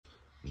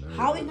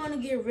How are we gonna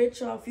get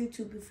rich off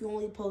YouTube if you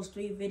only post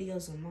 3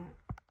 videos a month?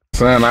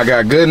 Son, I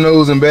got good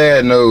news and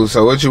bad news.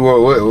 So what you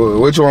want?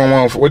 What you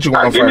want? What you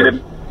want first?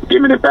 Give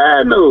me the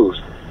bad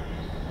news.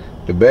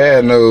 The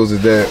bad news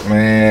is that,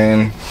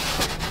 man,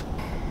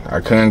 I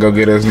couldn't go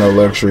get us no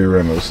luxury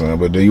rental, son.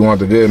 But do you want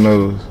the good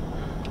news?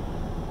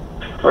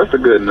 What's the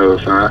good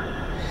news, son?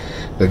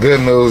 The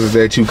good news is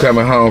that you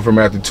coming home from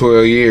after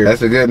 12 years.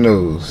 That's the good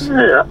news.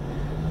 Yeah,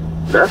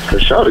 that's for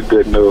sure the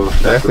good news.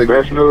 That's the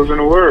best news in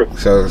the world.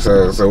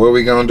 So what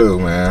we gonna do,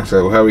 man?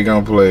 So how we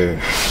gonna play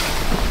it?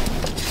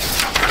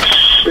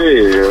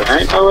 Shit,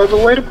 ain't no other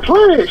way to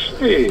play it.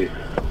 Shit,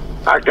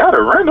 I got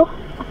a rental.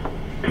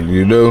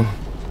 You do?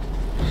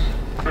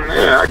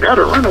 Yeah, I got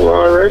a rental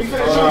already.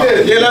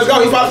 Yeah, let's go.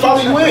 He's about to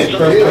follow you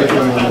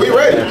in. We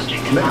ready.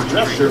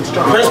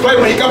 Press play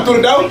when he come through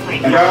the door.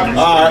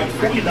 Alright.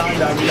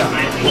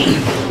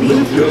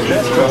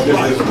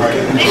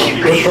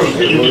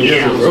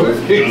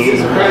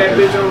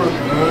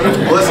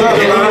 What's up,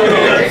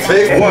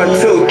 man?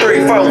 1, 2,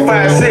 3, 4,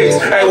 5, 6.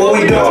 Hey, what we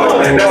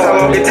doing? That's how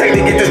long it take to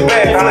get this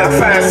back. I'm like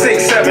 5,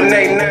 6, 7,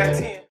 8, 9,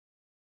 10.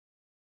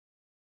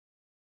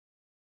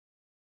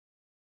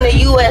 The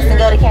U.S. and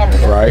go to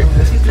Canada. Right.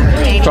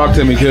 Talk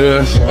to me,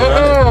 cuz.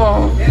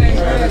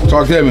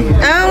 Talk to me. I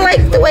don't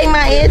like the way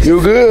my edges.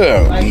 You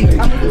good?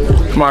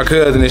 My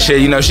cousin and shit,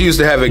 you know, she used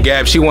to have a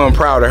Gap. She wasn't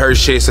proud of her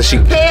shit, so she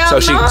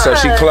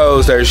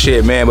closed her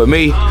shit, man. But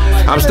me,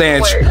 I'm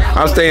staying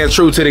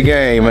true to the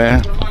game,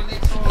 man.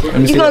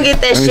 You gonna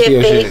get that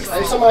shit fixed?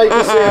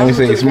 Let me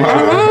see.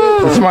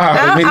 Smile. Smile.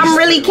 I'm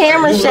really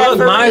camera shy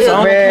for nice real.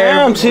 on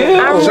Man,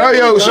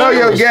 chill. Show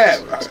your Gap.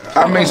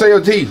 I mean, show your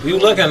teeth. You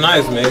looking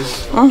nice,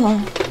 miss.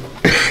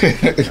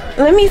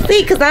 Let me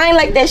see, cause I ain't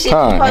like that shit.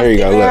 There you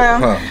go.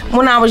 Look.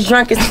 When I was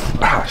drunk as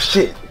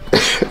shit.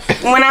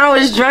 when I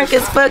was drunk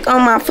as fuck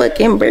on my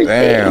fucking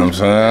birthday. Damn,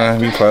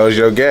 son, you closed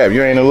your Gap.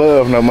 You ain't in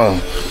love no more.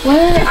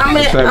 What? I'm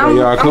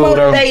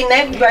motivating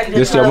everybody.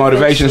 This your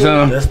motivation,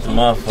 son? That's the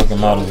motherfucking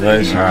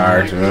motivation.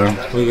 Alright, man.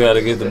 We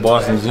gotta get the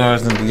Boston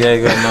Jones and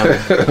Diego money.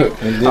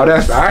 Oh,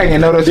 that's I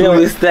ain't know that's. Then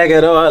we stack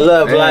it all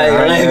up like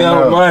ain't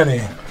no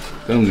money.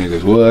 Them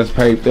niggas was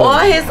paped up. All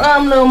his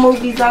little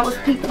movies, I was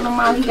peeping them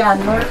out. He got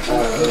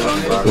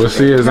nerfed. What's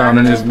his on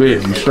in this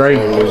bitch? You straight?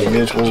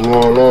 Bitch, what's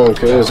going on?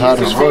 Cause it's hot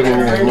as fuck in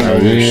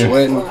here. You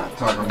sweating?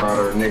 Talking about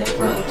her nigga.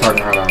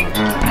 Talking about her.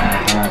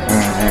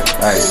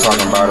 Hey,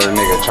 talking about her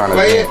nigga trying to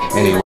get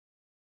anyway.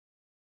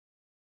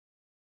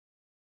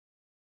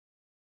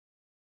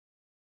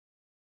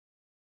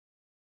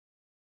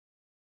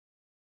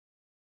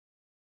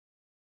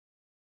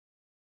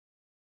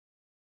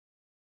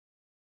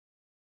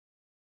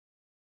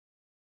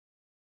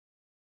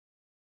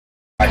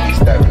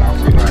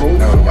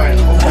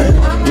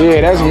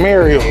 Yeah, that's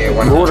Miriam.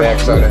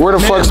 Where the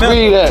fuck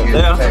Speed at?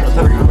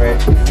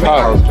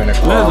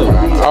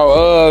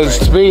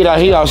 Speed,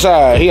 he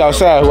outside. He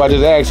outside, who I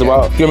just asked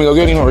about. You want me to go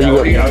get him or you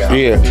go?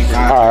 Yeah.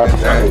 All right.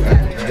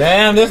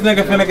 Damn, this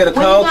nigga finna get a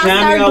cold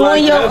cameo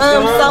like that.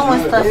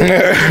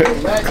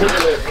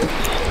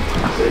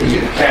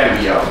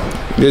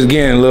 Just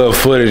getting a little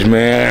footage,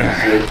 man.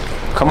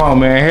 Come on,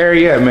 man.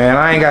 Hurry up, man.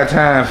 I ain't got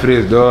time for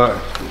this, dog.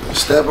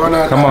 Step on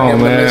that. Come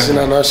on, man.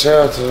 On our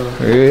shelter.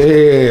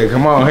 Yeah,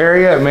 come on,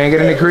 hurry up, man.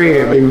 Get in the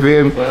crib, baby.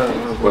 Feel me?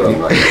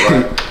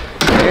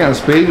 Damn,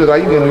 Speed, look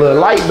like you getting a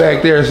little light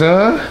back there,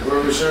 son. I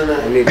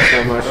need to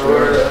come my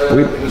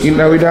shirt. You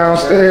know we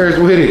downstairs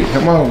with it.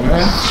 Come on,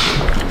 man.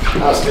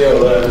 I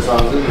still love this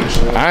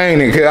on. I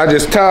ain't, I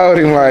just told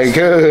him like,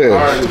 cuz.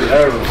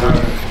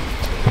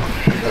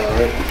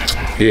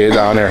 Yeah,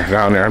 down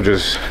there. I'm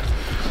just,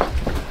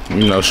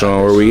 you know,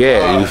 showing where we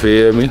at. You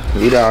feel me?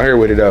 We down here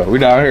with it though. We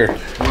down here.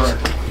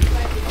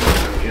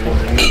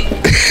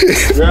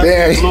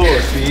 Damn. No,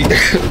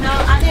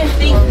 I didn't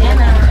think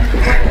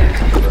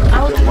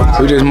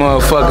We just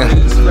motherfucking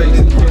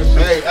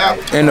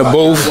in the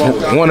booth.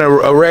 Want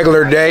a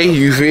regular day,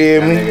 you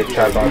feel me?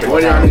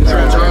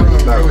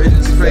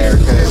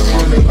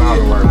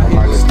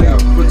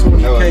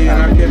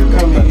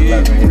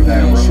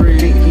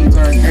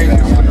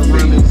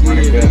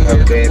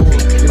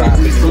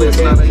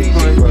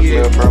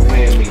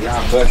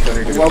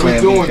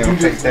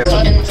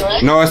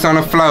 No, it's on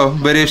the floor,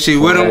 but if she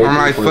with him, I'm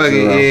like, fuck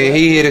it, yeah,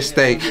 he here to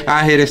stay,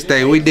 I here to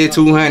stay, we did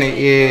 200,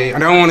 yeah, I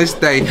don't want to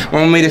stay,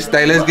 want me to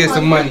stay, let's get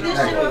some money.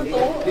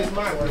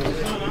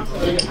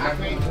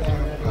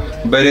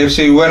 But if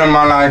she with him,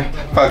 I'm like,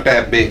 fuck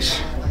that bitch.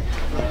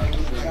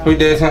 We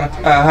did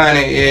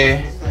 100,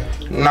 yeah,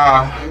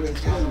 nah,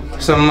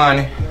 some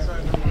money.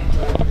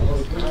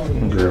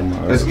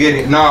 Let's get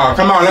it. No,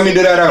 come on, let me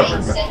do that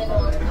over.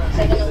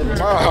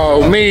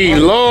 Oh me,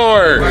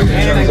 Lord!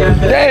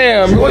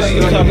 Damn,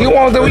 you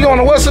want the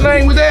what's the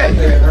name with that?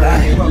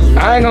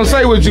 I ain't gonna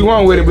say what you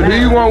want with it, but do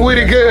you want with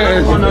it,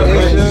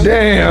 cuz?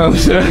 Damn,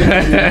 son. I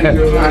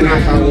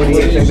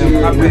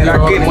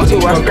get it too.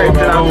 I scraped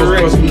it out the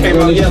wrist. Came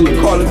on yellow,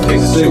 call it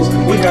Pikachu.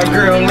 We got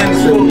girl in the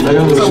suit.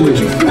 So what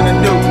you finna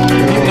do?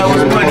 You know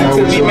it's money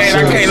to me, man. I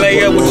can't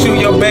lay up with you.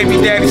 Your baby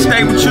daddy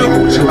stay with you.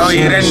 Oh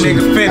yeah, that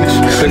nigga finished.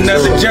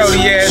 Another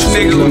Jody ass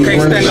nigga who can't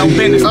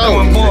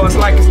boss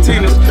like it's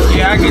tennis.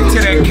 Yeah, I get to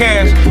that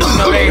cash. You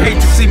know, they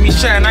hate to see me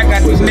shine. I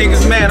got these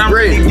niggas mad. I'm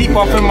really deep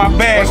off in my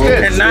bag.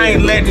 And I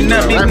ain't letting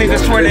up. These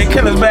niggas swear they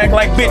kill us back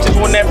like bitches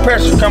when that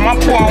pressure come. I'm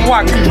pouring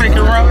walk, you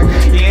drinking rum.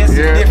 Yeah, it's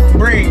a different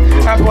breed.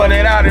 I put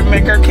it out and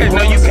make her catch.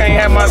 No, you can't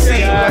have my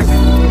seat.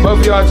 Both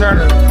of y'all turn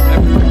it.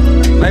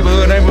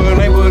 Neighborhood.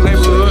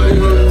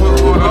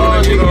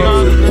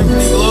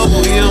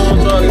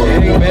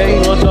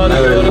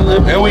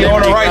 And we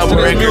on the right to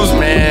this music,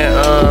 man.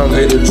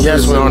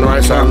 Yes, we're on the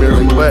right side of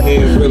music, but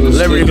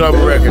Liberty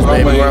Global Records,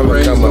 baby. We're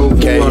gonna come up,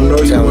 okay?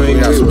 Tell me we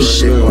got some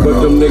shit going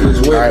on.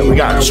 Alright, we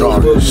got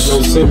charters.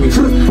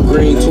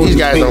 These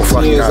guys don't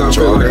fucking got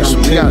charters.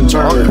 We got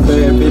charters. Look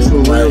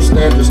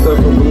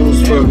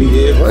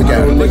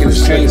at them, look at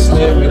this shit.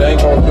 We got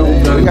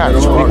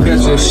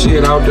charters.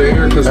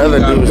 Other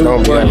dudes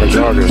don't be having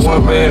charters,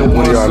 so man,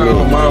 what do y'all mean?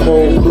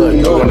 Look,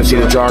 you wanna see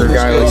the charter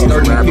guy? Let's see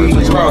some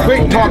rappers.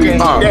 Quick talking.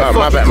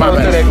 My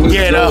bad.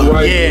 Yeah,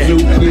 though. Yeah.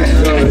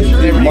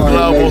 Liberty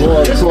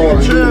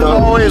Global.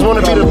 Always want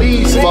to be the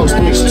lead singer.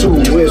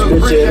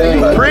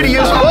 Pretty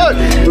as fuck.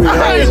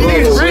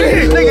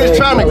 These niggas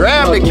trying to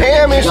grab the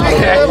cam and shit.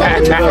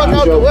 Get the fuck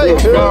out the way.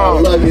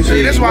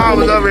 See, that's why I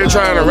was over here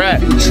trying to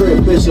rap. I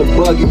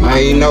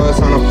ain't know it's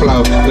on the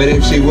floor, but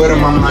if she with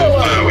him, I'm like,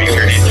 we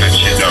heard you touch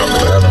shit though.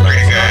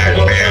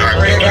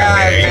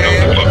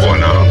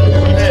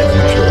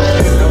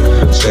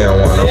 She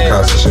don't want no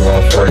concert, she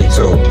want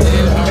 42.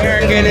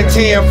 American at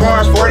 10,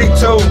 Farms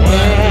 42.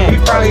 He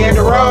probably hit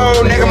the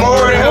road, nigga,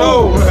 more than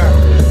who?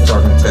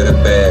 Talking to the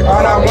bag,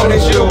 all I want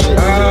is you.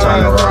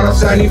 Turn around on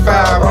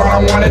 75, all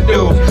I wanna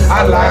do.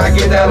 I lie, I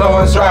get that low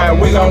and dry,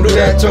 and we gon' do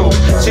that too.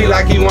 She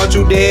like he want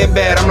you dead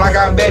bad, I'm like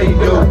I bet he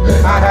do.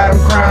 I had him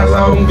crying,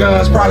 loading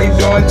guns, probably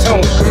doing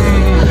tunes.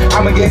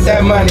 I'ma get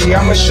that money,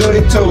 I'ma shoot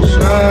it too.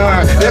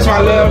 That's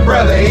my little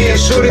brother, he'll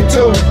shoot it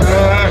too.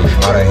 I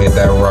done hit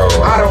that road,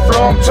 I done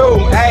flew him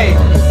too. Ayy,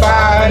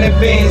 500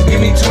 beans,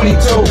 give me 22.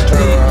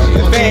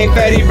 The Fiend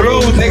Fatty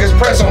Blues, niggas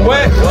pressing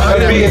what?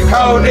 It be a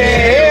cold in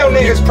hell,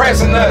 niggas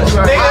pressing us.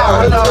 Then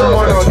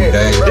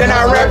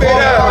I wrap it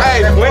up,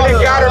 ayy. When they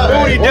got her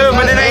booty done,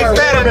 but it ain't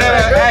fat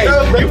enough, ayy.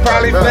 You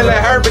probably feeling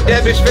her, but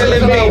that bitch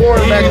feeling me.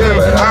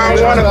 I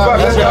don't wanna fuck,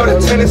 let's go to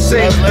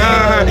Tennessee.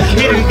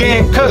 He done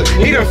getting cooked,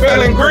 he done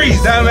feeling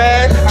grease,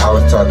 dumbass. I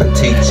was taught to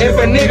teach. If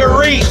a nigga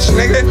reach,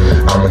 nigga,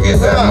 I'ma get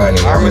that money,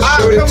 I'ma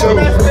shoot it too.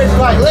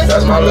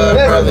 That's my little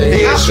brother,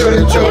 he'll shoot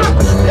it too.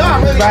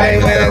 If I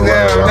ain't let it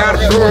down, now to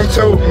screw him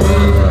too.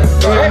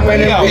 When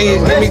it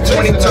bees, give me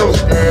 22.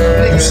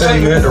 You say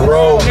you hit the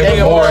road,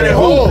 nigga, more than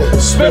who?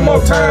 Spend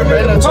more time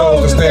at the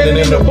toes than standing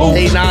in the booth.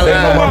 They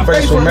know my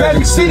face from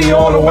Magic City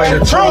all the way to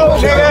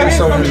Trump,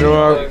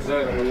 nigga.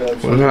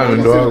 What's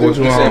happening, dog? What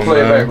you on,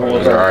 man?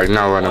 Alright,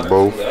 now in the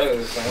booth.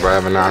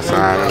 Driving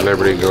outside in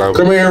Liberty Global.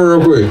 Come here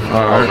real quick.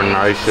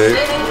 Overnight shit.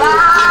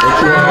 What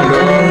you on,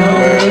 dog?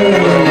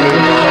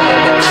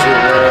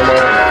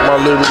 My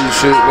Liberty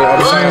shit, man.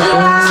 I'm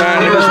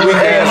signing this weak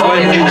ass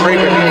label,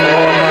 raping me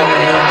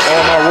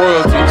all my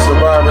royalties.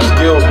 Survivor's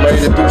Guilt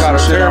made it through some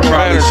shit. I'm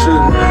probably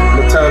shooting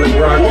metallic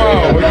rock.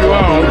 Whoa, what you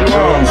on? What you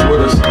on?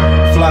 With us.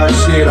 Fly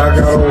shit, I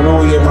got on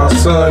Louis and my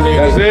son,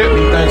 nigga. That's it?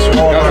 Thanks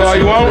for all That's all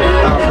you want?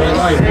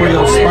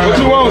 What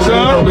you want,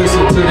 son?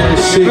 Listen to that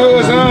shit.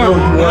 Good,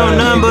 son. We don't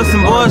nothing but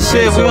some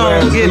bullshit. We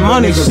don't get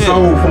money shit.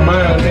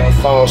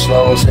 Phone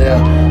slow as hell.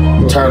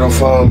 Turtle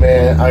phone,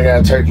 man. I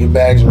got turkey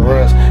bags and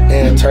runs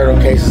and turtle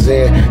cases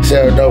in.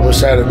 Sell dope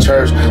inside the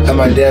church. I'm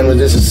like, damn, is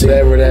this a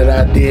sin? Whatever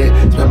that I did.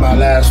 Spent my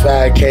last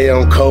 5K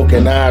on coke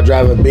and now I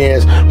drive a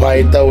Benz.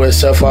 Why he throw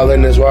himself all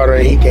in this water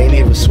and he can't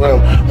even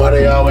swim? Why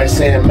they always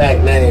saying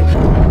Mac name?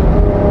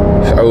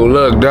 So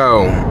look,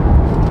 though.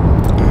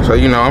 So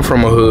you know, I'm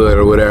from a hood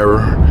or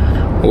whatever,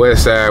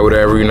 West Side,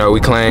 whatever. You know, we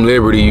claim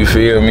liberty. You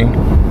feel me?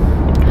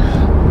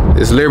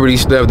 This liberty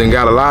stuff then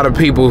got a lot of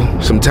people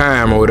some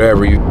time or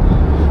whatever.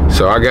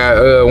 So I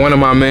got one of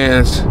my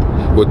mans,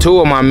 well, two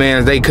of my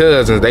mans, they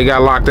cousins. They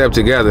got locked up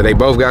together. They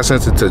both got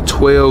sentenced to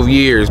 12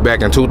 years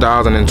back in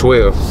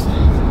 2012.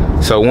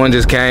 So one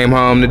just came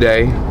home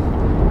today.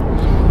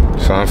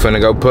 So I'm finna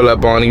go pull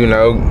up on him, you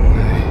know,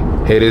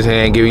 hit his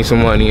hand, give him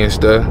some money and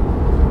stuff.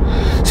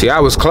 See, I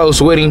was close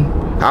with him.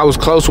 I was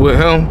close with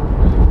him.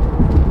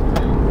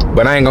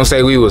 But I ain't gonna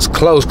say we was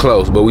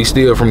close, but we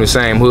still from the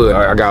same hood.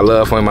 I got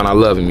love for him and I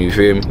love him, you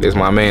feel me? It's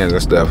my mans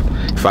and stuff.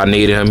 If I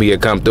needed him,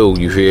 he'd come through,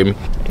 you feel me?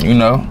 You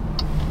know.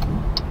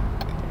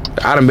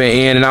 I done been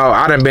in and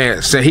out.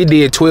 Since he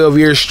did 12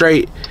 years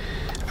straight.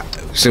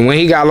 So when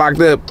he got locked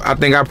up, I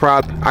think I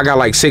got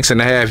like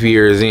 6.5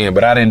 years in,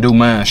 but I didn't do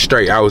mine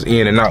straight. I was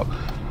in and out.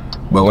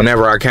 But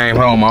whenever I came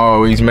home, I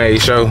always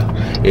made sure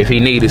if he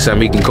needed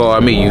something, he can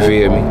call me, you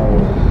feel me?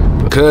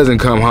 My cousin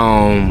come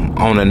home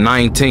on the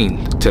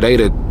 19th.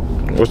 Today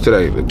what's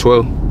today, the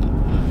 12th?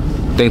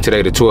 I think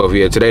today the 12th,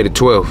 yeah, today the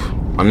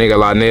 12th. My nigga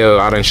Lionel,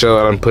 I done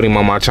put him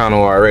on my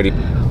channel already.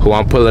 Who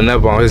I'm pulling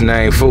up on, his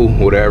name Foo,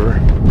 whatever.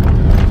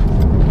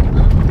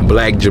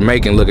 Black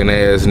Jamaican looking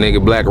ass nigga,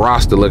 black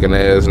Rasta looking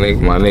ass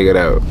nigga, my nigga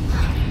that.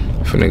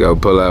 Finna go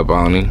pull up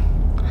on him.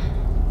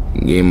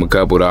 Give him a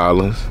couple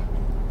dollars.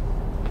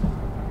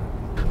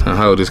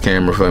 Hold this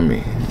camera for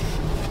me.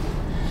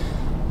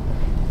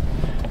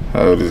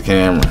 Hold this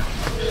camera.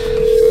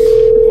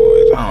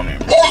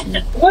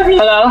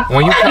 Hello?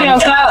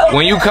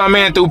 When you come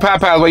in through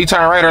Popeyes, where you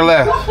turn right or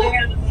left?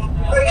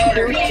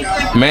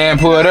 Man,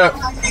 pull it up.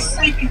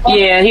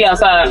 Yeah, he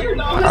outside.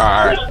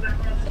 Alright.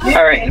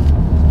 Alright.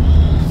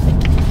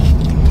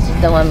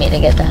 Don't want me to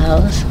get the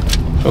house.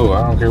 Oh,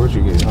 I don't care what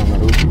you get. It don't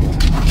matter what you get.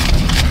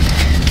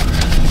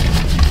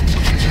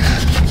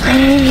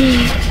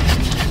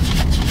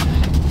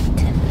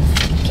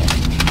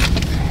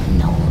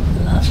 No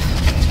love.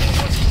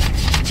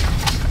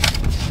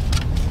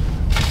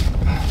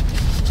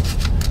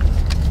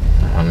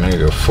 My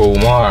nigga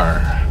Fumar.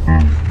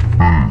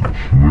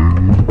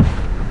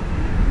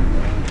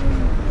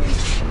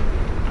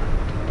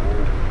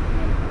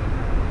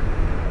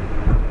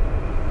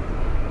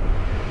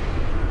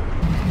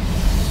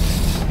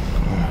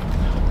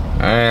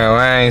 Damn,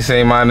 I ain't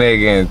seen my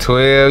nigga in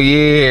 12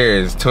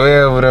 years.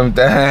 12 of them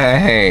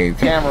things.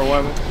 Camera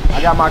woman.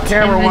 I got my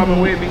camera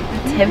woman with me.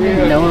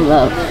 Tevin, no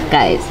love.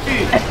 Guys.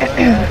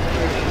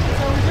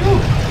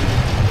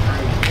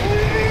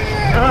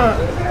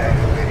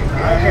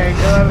 I can't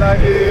go like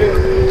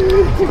this.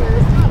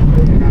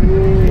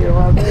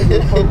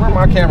 Where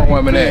my camera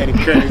woman at? My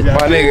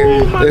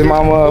nigga, this my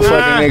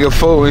motherfucking nigga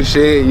fool and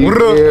shit. You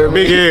feel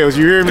me? Big L's,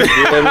 you hear me?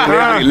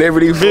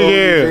 Liberty fool.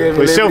 Big L,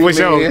 for sure, for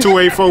sure.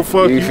 284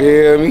 fuck you.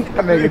 feel me?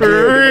 That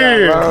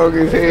nigga long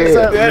as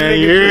hell. Man,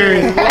 you hear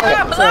me?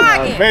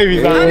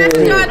 Babies out there. That's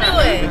what y'all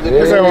doing.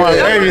 What's up, my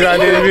babies out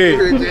there,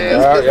 bitch?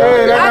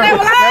 Let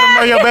them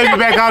know your baby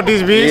back out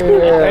this bitch.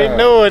 They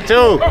know it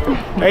too.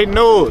 They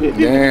know it.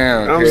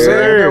 Damn. I'm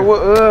saying.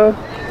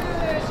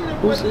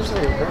 Who's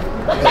saying?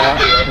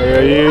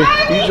 Hell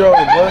yeah. You drove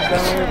a bus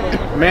down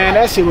here? Man,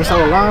 that shit was so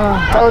long.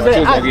 How was that? I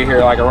was gonna get here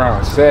like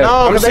around 7.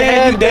 No, I'm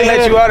saying they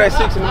let you out at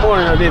 6 in the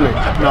morning, didn't they?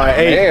 No, at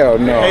 8. Hell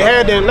no. They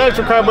had the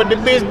electric car, but the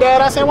bitch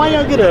died. I said, why you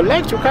don't get an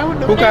electric car?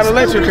 Who got an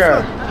electric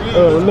car?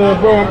 Little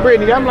bro and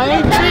Brittany. I'm like,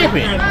 ain't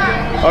tripping.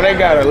 Oh, they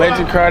got an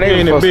electric car. They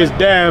and the bitch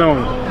died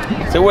on it.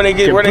 So where they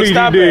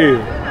stop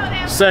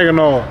at?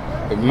 Saginaw.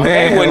 Man,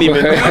 they wouldn't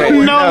even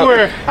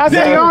nowhere. I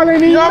said, y'all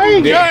ain't even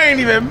made it. Y'all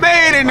ain't even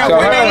made it. So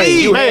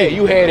you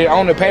had it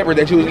on the paper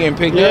that you was getting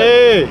picked up?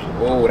 Yeah.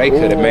 Oh, they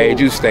could have made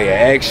you stay an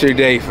extra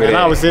day for that. And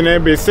I was sitting there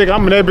bitch sick.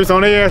 I'm in that bitch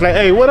on their ass like,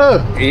 hey, what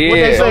up? Yeah. What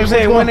they say, I'm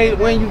saying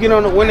when you get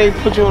on when they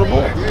put you on the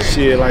bus?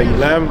 Shit, like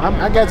 11.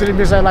 I got to the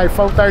bitch at like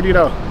 4:30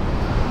 though.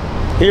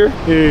 Here?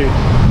 Yeah.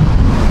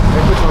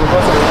 They put you on the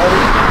bus at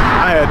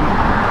 11?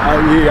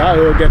 I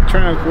got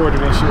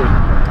transported and shit.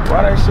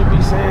 Why that shit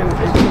be saying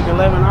it took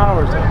 11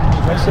 hours though?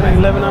 That shit ain't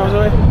 11 hours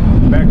away?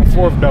 Back and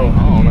forth though. I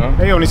don't know.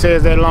 They only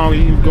says that long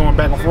you going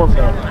back and forth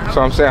though.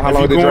 So I'm saying, how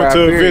long did you you drive?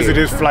 going to visit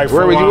this flight?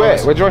 Where was you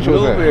at? What joint you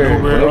was at?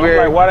 Blueberry.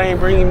 I'm like, why they ain't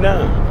bring him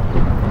down?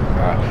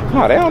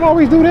 No, they don't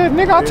always do that.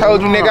 Nigga, I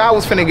told you, nigga, I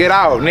was finna get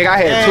out. Nigga, I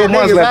had 2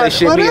 months left. That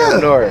shit be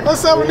up north.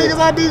 What's up with niggas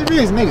out this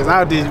bitch? Niggas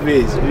out this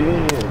bitch.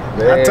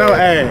 Yeah.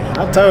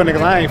 I told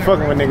niggas I ain't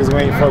fucking with niggas who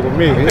ain't fucking with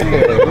me.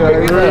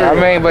 I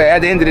mean, but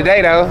at the end of the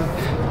day though,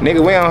 nigga,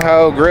 we don't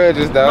hold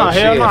grudges though. No,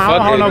 hell no, I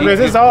don't hold no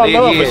grudges. It's all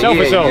love for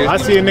sure. I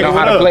see a nigga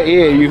with us.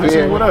 Yeah, you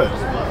feel me? What up?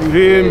 You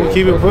feel me?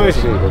 Keep it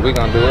pushing. But we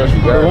gonna do what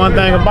you got. The one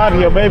thing about it,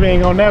 your baby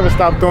ain't gonna never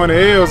stop throwing the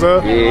L's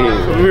up.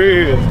 Yeah. For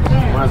real.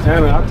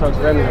 Montana, I talked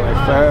to that nigga like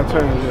 5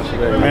 times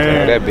yesterday.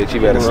 Man, that bitch,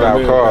 you better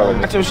stop calling.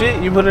 Got your shit?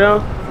 You put it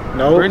on?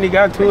 No. Brittany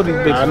got 2 of these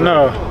bitches. I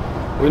know.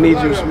 We need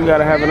you. We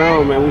gotta have it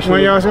on, man.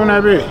 When y'all shooting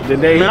that bitch? The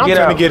day man, he get I'm trying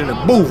out. to get in the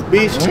booth,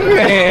 bitch. I'm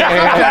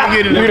trying to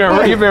get in the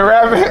booth. You been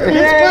rapping?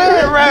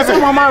 Yeah, rapping.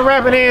 I'm on my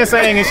rapping and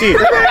singing and shit.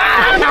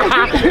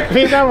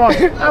 Bitch, I'm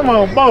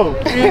on both.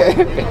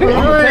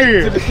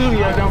 To the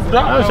studio,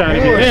 I'm trying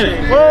to get in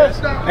it. What?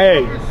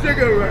 Hey.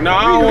 No,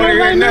 I don't want to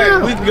hear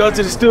nothing. We can go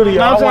to the studio.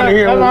 No, I want to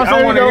hear. I I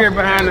want to hear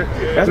behind it.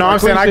 No, I'm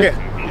saying I get.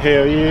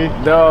 Hell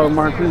yeah. Dog,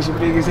 Marquisha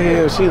big as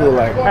hell. She look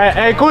like.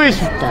 Hey, Quish.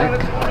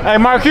 Hey,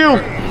 Mark Q.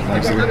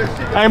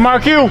 Hey,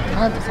 Mark Q.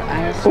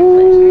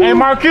 Hey,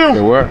 Mark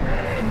Q. What?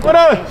 What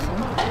up?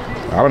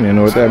 I don't even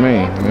know what that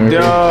means.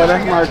 Dog,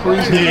 that's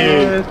Marquisha.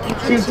 Yeah.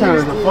 She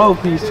turned the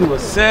 4-piece to a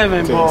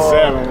 7 ball.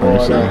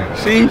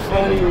 She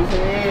funny as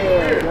hell.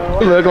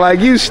 You look like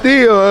you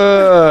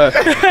still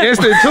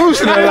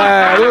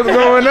institutionalized. What's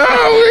going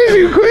on with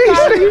you, Queen?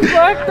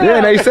 Yeah,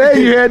 they say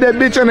you had that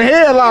bitch on the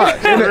headlock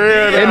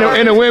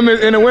in the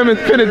women's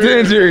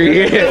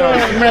penitentiary.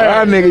 Yeah.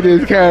 Our nigga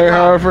just came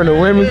home from the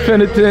women's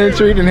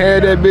penitentiary and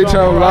had that bitch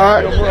on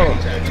lock.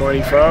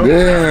 24.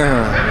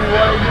 Yeah.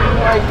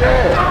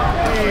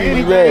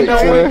 Lionel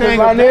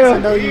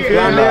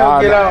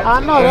get out. I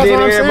know, that's what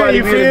I'm saying. Everybody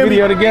You did a feel me?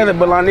 video together,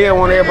 but Lionel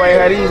want everybody to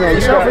have these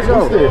on. For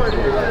sure.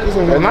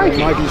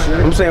 Nike.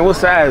 I'm saying, what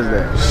size is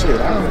that? Shit,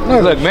 I don't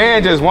know. Look,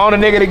 man, just want a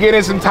nigga to get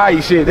in some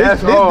tight shit.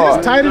 That's all.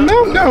 This tight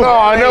enough, though. No,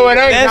 I know it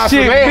ain't. That not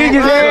shit for man. big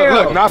as hell.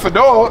 Look, not for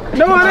dog.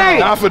 No, it ain't.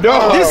 Not for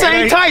dog. This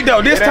ain't tight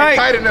though. This tight.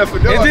 Tight enough for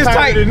dog. Is this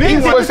tight?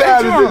 What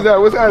size is this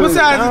though? What size is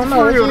it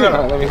for real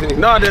though? Let me see.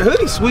 No, the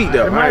hoodie's sweet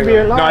though. It might be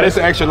a large. No, this is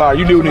an extra large.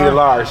 You do need a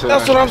large, son.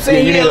 That's what I'm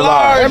saying. You need a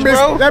large,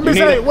 bro. That bitch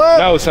ain't what?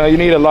 No, son, you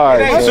need a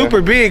large. It ain't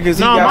super big because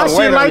he No, got my a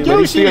weight shit like on your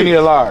You still need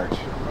a large.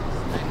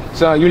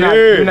 Son, you not,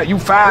 you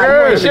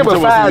 5, you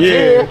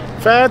 5'10".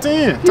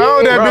 5'10".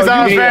 Told that bitch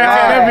I was 5'10".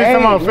 That bitch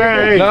come on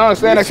 5'8". No, I'm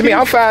saying that to me.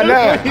 I'm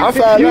 5'9". I'm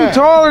 5'9". You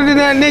taller than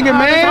that nigga,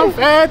 man. I'm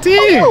 5'10".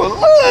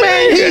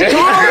 Man, he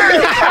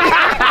taller.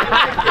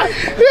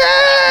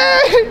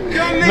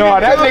 No,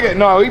 that nigga,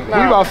 no, we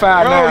about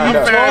 5'9". Bro, you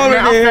taller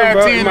than him,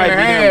 bro. I'm 5'10 and a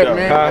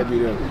half,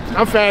 man.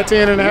 I'm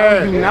 5'10 and a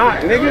half. You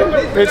not, nigga.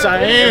 Bitch, I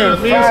am.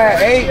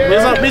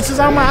 5'8". Bitches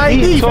on my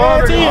ID.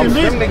 5'10",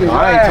 bitch.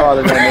 I ain't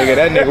taller than that nigga.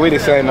 That nigga, we the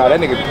same. No, that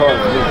nigga taller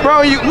than me.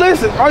 Bro, you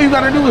listen. All you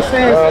gotta do is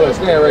stand.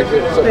 Stand right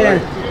there.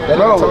 That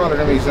nigga taller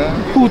than me,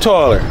 son. Who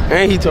taller?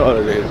 Ain't he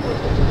taller than him?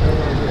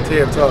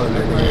 Tim taller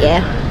than me.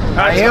 Yeah.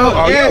 I am.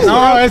 Oh, yes.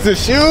 No, it's a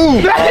shoe.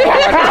 All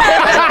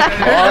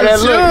that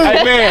look.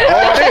 Hey, man,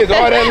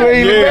 all that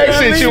little back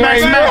shit you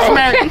ain't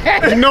smack.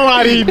 You know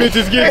how these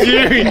bitches get you.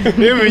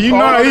 You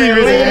know how these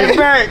bitches get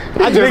back.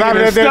 I just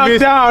hollered at that bitch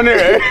down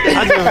there.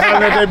 I just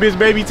hollered at that bitch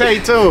Baby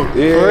Tate too.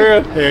 Yeah. For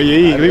real? Hell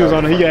yeah, he was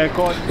on he got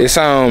caught. It's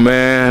on,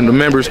 man. The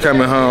members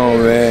coming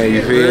home, man.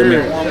 You feel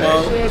me?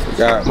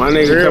 Got my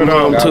nigga coming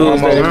home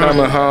Tuesday.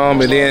 Coming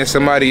home, and then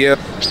somebody else.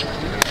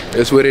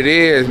 That's what it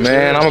is,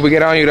 man. I'm gonna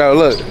get on you though.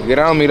 Look, get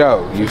on me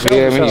though. You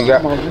feel me? You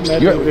got.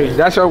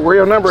 That's your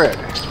real number at?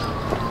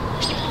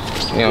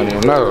 You don't even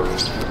know.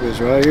 It's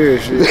right here,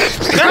 shit.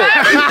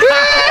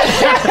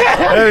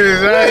 That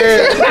is right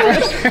here.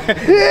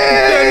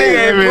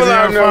 Pull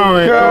out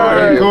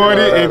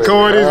and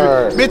record it.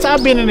 Bitch, I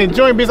been in the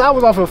joint, bitch. I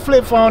was off a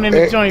flip phone in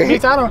the joint,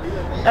 bitch.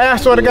 I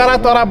swear to God, I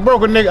thought I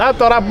broke a nigga. I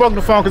thought I broke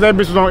the phone because that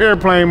bitch was on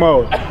airplane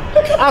mode.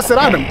 I said,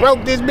 I done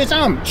broke this bitch.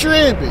 I'm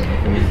tripping.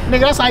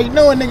 Nigga, that's how you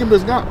know a nigga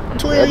was gone.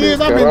 12 years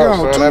I've been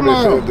gone. Too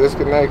long.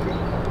 Disconnected.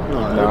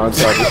 No, I'm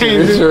talking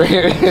shit.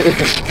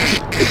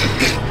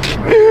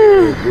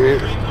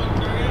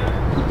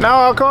 Now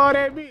I'll call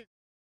that bitch.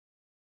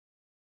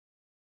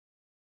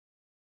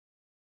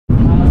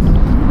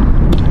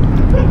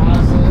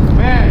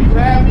 Man, you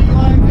happy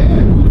like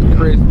that?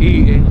 Chris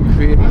eating, you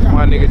feel me?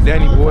 My nigga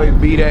Danny Boy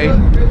B-Day,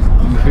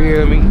 you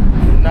feel me?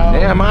 No.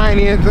 Damn, I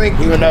ain't even think.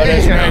 Even though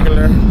that's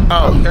regular.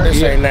 Oh,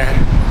 this ain't that.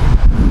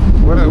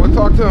 What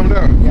talk to him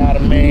though? Got a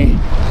man.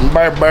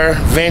 Burr,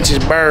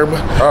 vintage burb.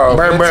 Oh,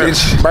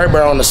 vintage.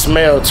 Burr on the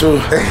smell too.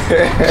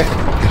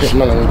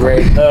 Smelling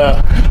great.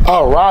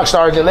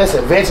 Rockstar,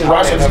 listen, vintage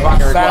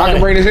Rockstar. I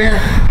can bring this in?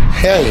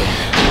 Hell yeah.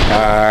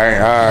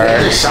 Alright.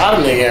 They just shot a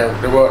nigga.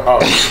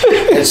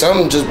 And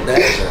some just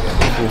bad.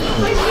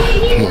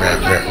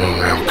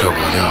 Grab a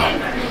couple of y'all.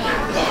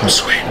 I'm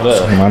sweet.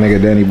 My nigga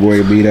Danny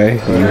Boy B-Day, you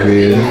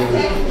feel me?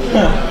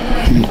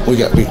 We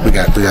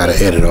gotta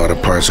edit all the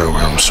parts over.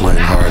 I'm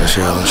sweating hard as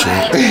hell and shit.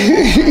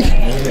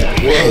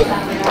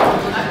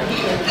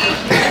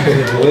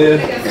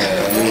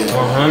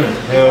 100.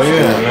 Hell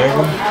yeah,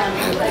 nigga.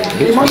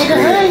 Get my nigga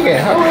hanging.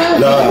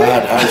 No,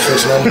 I'm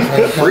fixing them.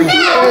 Freaky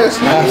ass.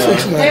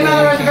 Name on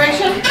the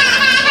reservation?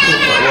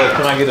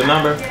 Can I get the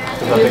number?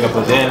 Because I think I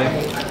put Danny.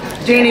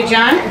 Danny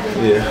John?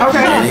 Yeah.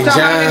 Okay. So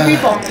how many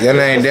people? Your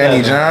name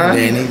Danny John?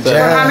 Danny For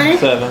how many?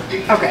 7.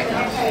 Okay.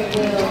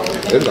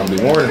 It's gonna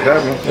be more than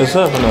 7. It's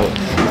 7 of them.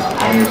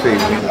 Let me see.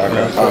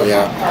 Oh,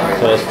 yeah.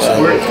 So it's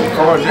 5.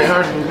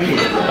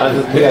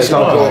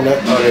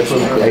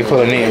 They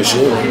pulling in.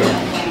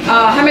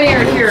 How many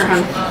are here,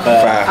 hon?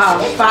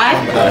 5.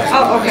 5?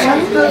 Oh, okay.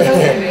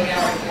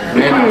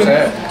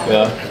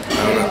 Yeah.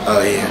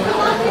 Oh, yeah.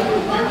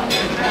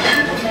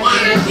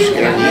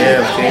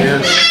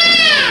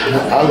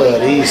 I love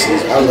these.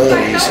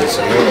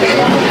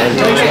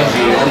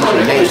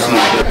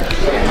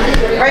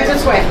 Right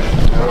this way.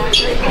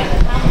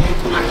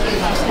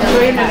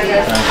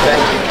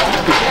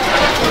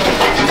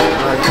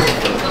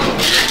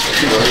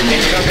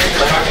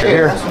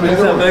 Here.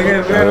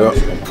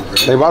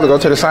 They about to go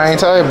to the same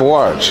table.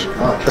 Watch.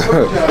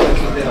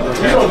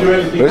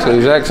 It's the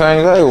exact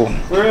same table.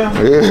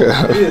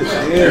 Yeah.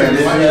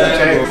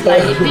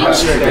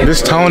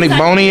 This Tony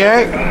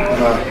Boniac.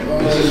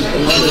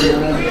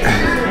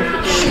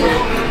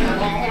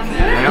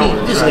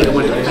 This nigga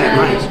went to Pat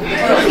Rice.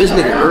 This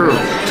nigga Earl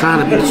trying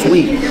to be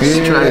sweet. He's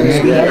trying to be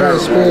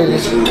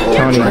sweet.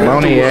 Tony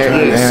Boniac.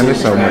 Man,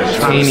 there's so much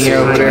teeny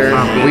over there.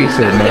 We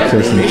sitting next to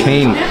some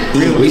teeny.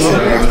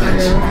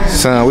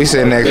 Son, we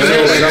sitting next to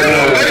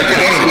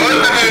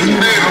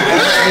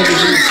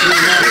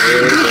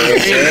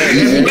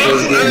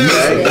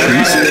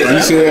You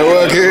said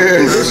what,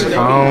 kids?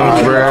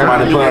 Oh, bro.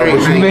 And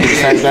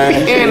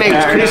they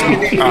was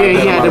crispy. Yeah,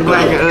 he had the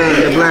black and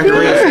red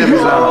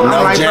peppers on.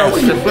 I'm like, bro,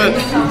 what the fuck?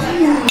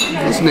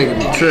 This nigga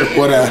be tripping.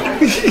 What up? Hold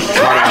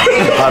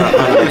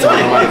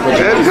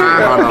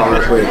on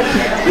real quick.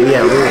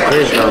 Yeah, real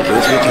quick though,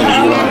 bitch. We can't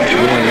do all that.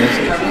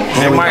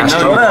 They might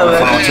know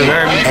that.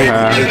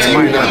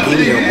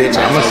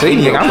 I'm gonna see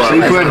nigga. I'm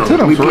putting to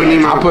them.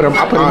 I put him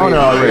on there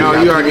already. No,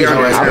 you already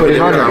got it. I put it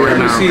on there right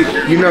now.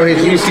 You know his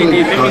YouTube.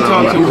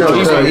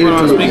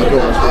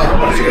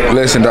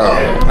 Listen, dog.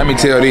 Let me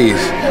tell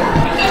these.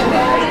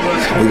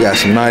 We got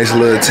some nice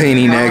little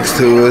teeny next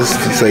to us.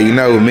 So you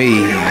know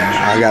me.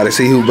 I gotta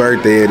see whose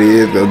birthday it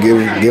is. Go give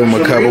him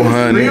a couple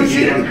hundred.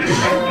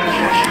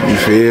 You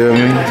feel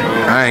me?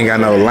 I ain't got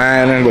no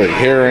lining, but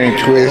hair ain't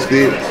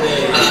twisted.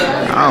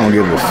 I don't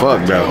give a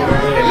fuck though.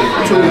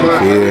 You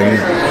feel me?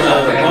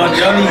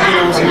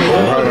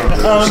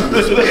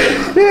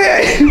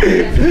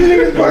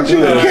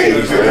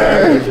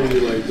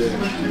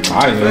 I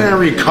didn't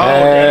recall.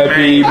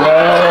 Happy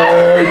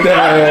birthday,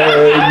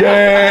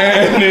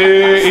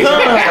 Danny.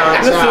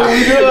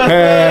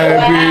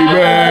 Happy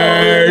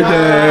birthday,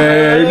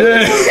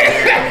 Danny.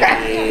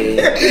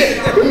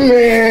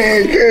 Man,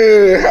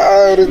 good.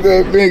 How old is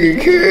that nigga,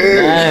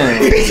 kid?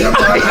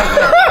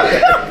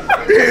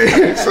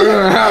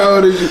 Son, how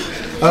old is you?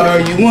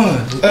 You won.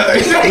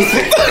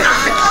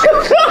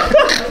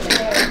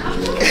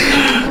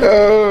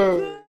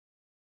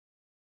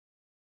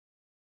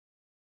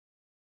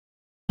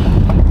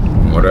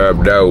 What up,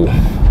 though?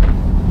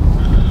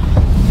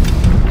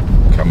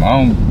 Come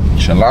on,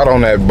 chill out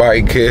on that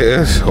bike,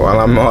 kids, while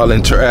I'm all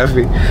in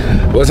traffic.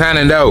 What's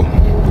happening, though?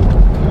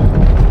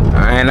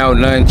 I ain't know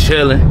nothing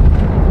chilling.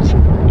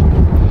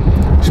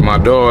 It's my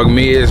dog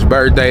Mia's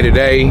birthday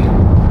today.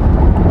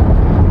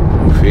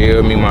 You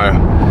feel me? My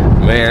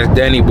man's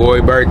Danny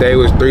boy birthday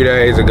was 3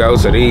 days ago,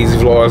 so these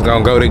vlogs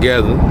gonna go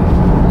together.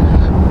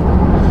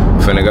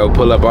 Finna go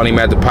pull up on him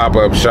at the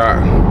pop-up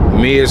shop.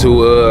 Mia's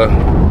who is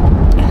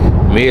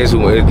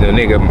the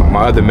nigga,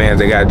 my other mans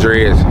that got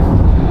dreads.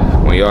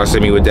 When y'all see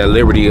me with that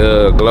Liberty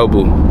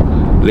Global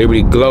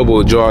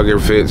jogger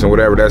fits and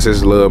whatever, that's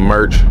his little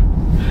merch.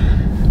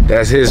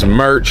 That's his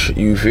merch,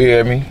 you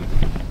feel me?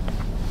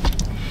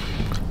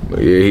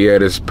 But yeah, he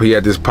had this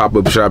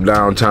pop-up shop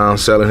downtown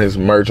selling his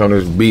merch on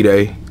his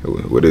B-Day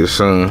with his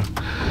son.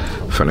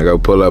 Finna go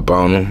pull up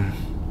on him.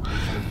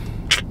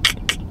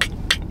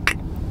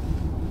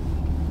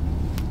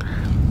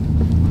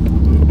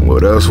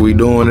 What else we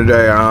doing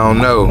today? I don't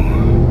know.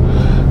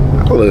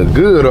 I look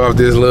good off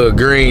this little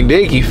green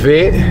dicky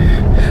fit.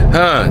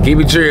 Huh, keep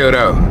it chill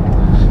though.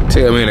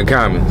 Tell me in the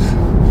comments.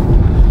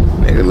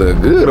 Nigga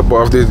look good up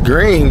off this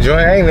green joint.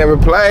 I ain't never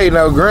played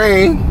no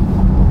green.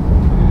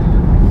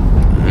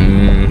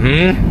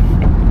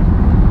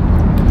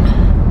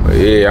 But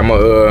yeah, I'ma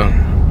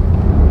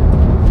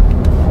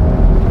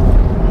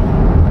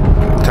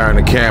turn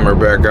the camera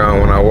back on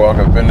when I walk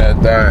up in that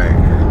thing.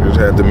 Just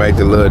had to make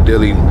the little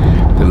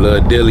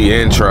dilly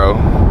intro.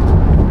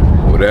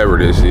 Whatever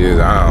this is,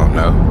 I don't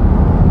know.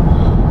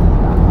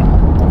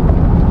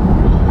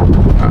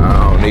 I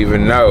don't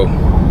even know.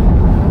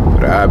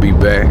 But I'll be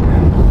back.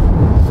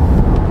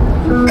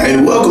 Hey,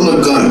 welcome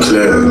to Gun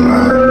Club,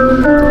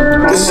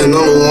 man. This is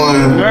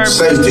 #1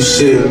 safety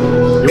shit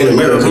in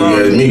America, you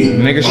heard me.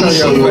 Nigga, show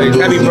your face.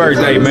 Happy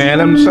birthday, man.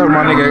 Let me show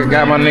my nigga,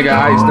 got my nigga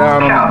iced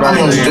down on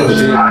his birthday and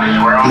shit.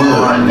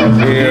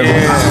 Yeah,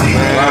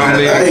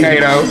 man.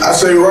 Kato. I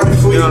say right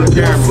foot,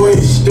 left foot,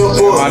 still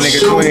for my nigga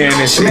twin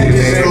and shit.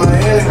 My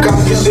hand,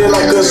 cock your shit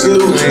like a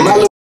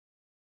salute.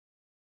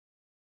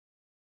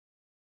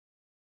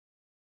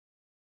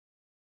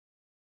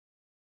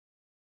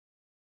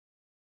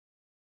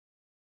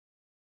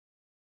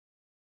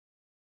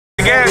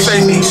 Gas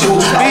station. Me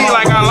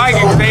like I like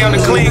it, they on the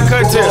clean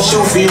cut tip.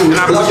 And I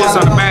put this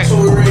on the back.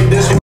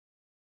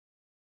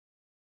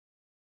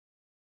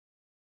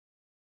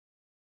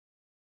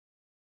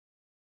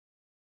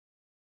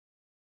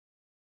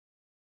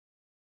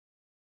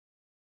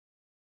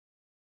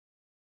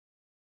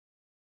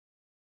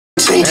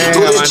 Damn,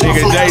 my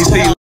nigga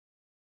JC.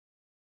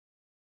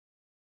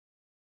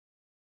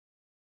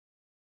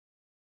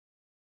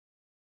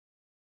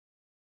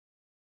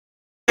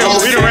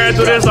 We done ran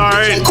through this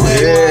already.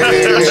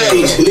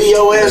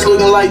 Leo ass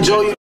looking like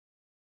Joey.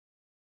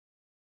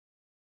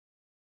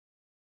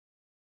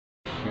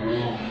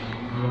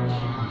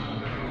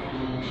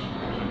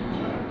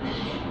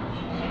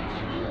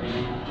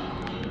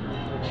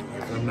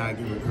 I'm not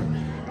giving a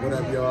what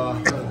up, y'all?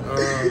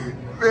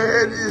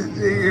 Man, this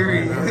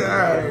nigga.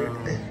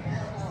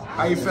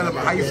 How you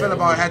feel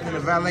about having the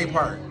valet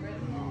park?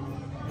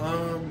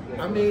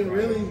 I mean,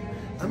 really,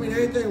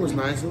 everything was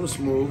nice. It was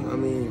smooth. I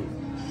mean,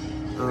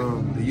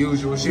 the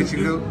usual shit you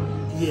do?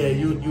 Yeah,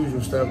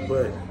 usual stuff,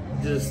 but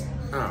just,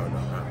 I don't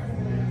know.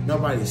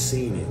 Nobody's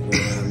seen it, you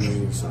know what I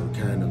mean? So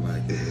kind of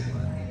like,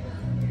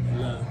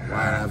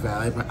 why I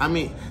valet park? I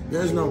mean,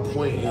 there's no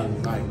point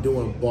in like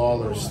doing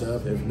baller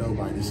stuff if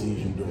nobody sees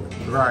you doing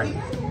it. Right.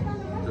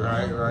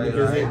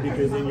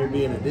 Because then you're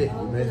being a dick.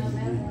 Right.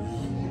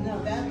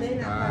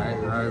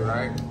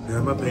 Right.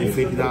 Damn, I paid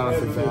 $50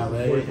 for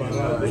valet.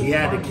 He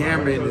had the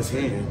camera in his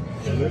hand.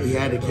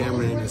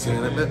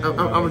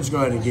 I'm just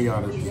going to give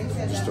y'all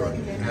the story.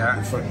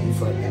 Yeah. Fuck.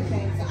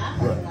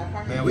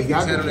 Man, we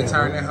got to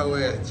turn that whole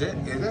ass.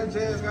 Is that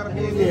jazz gotta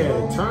be in there?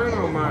 Yeah, turn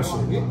on my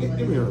shit.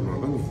 Give me a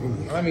remote.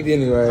 Let me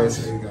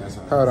anyways.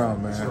 Hold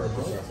on, man.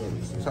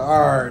 So,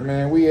 all right,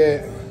 man. We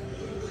had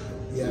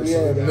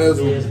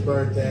Mizzle's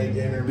birthday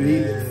dinner,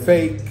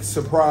 fake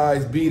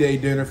surprise B-Day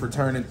dinner for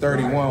turning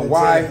 31.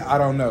 Why? I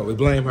don't know. We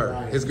blame her.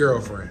 His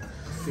girlfriend.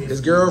 His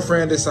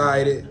girlfriend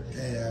decided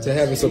to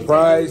have a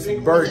surprise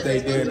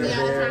birthday dinner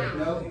there.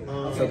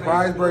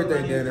 Surprise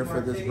birthday dinner for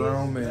this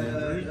grown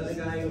man.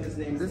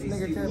 This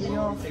nigga cut me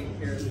off.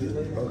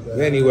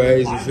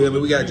 Anyways, you feel me?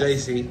 We got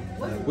JC.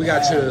 We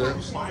got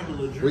Chubbs.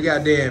 We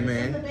got Dan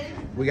Man.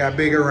 We got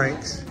Bigger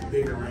Ranks.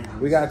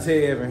 We got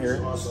Tev in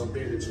here.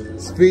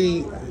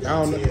 Speed. I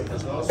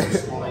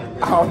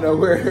don't know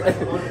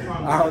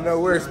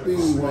where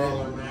Speed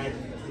went.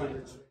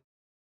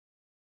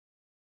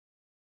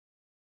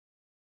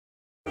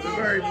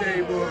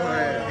 Birthday boy.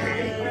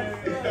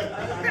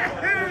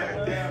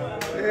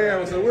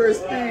 Damn, so where's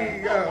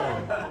Speed go?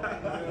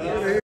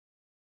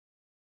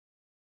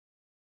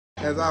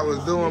 As I was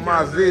doing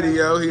my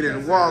video, he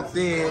done walked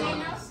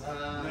in.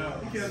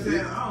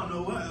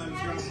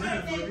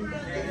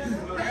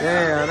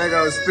 Damn, there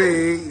goes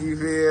Speed, you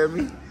feel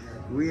me?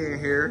 We in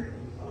here.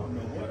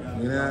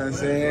 You know what I'm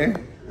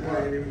saying? I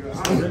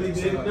really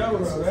didn't know,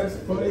 bro. That's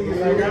funny.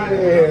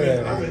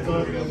 Yeah. I've been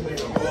talking to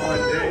him all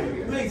day.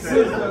 Makes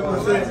sense though. I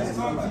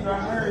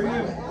heard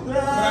him. But I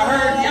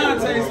heard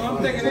Deontay, so I'm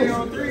thinking they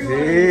on 3. Yeah.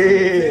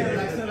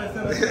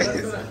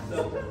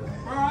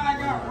 Bro, I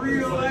got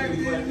real like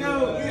didn't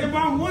know. If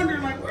I'm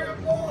wondering like where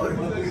I'm going.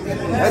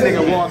 That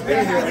nigga walked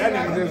in here. That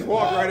nigga just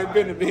walked right up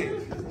in the bitch.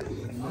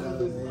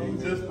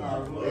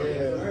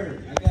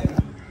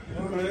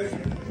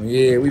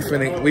 Yeah, we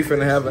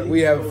finna have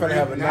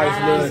a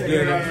nice little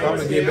dinner. So I'm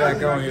gonna get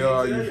back on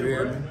y'all. You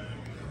feel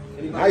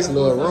me? Nice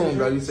little room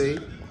though. You see,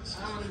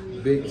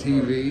 big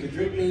TV.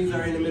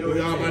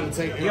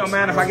 You don't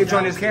mind if I get you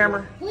on this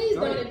camera? Please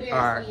don't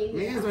embarrass me.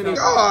 All right.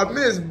 God,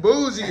 Miss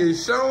Bougie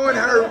is showing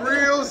her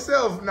real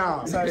self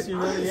now.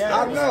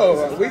 I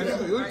know. We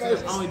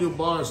only do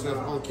bar stuff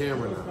on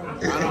camera now.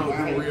 I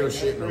don't do real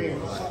shit no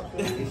more.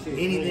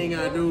 Anything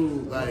I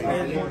do, like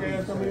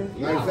niggas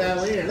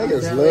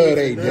love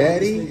they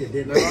daddy.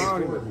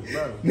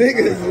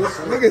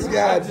 Niggas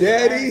got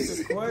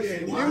daddies.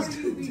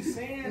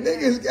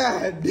 Niggas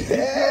got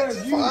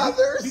dads,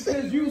 fathers.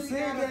 Because you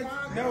said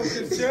that. No,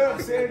 because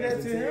Chubb said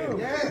that to him.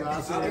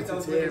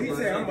 He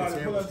said, I'm about to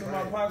pull up to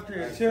my pop's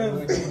crib. Chubb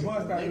was in the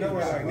bus out of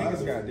nowhere like,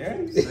 niggas got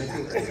daddies?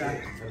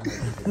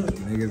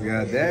 Niggas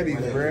got daddies,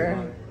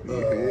 bruh. You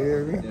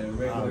feel me?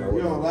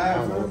 You don't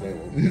laugh,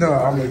 No,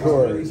 I'm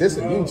recording. This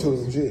is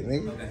YouTube shit,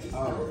 nigga.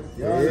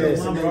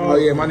 Oh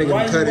yeah, my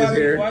nigga cut his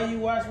hair. Why you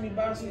watch me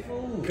buy some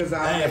food? Because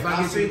if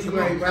I get you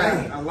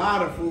a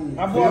lot of food.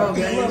 I bought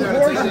you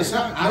gotta take a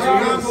shot.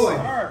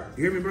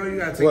 You hear me, bro? You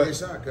gotta take a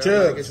shot. Get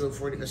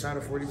you a shot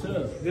of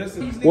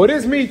 42. Well,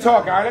 this me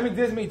talking. All right,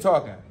 this me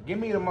talking. Give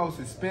me the most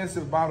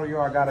expensive bottle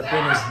y'all got up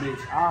in this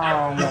bitch. I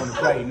don't want to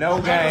play no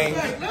game.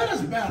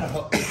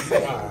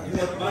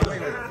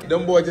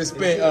 Them boys just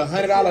spent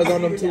 $100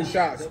 on them 2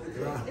 shots.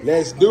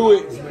 Let's do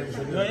it.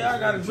 No, y'all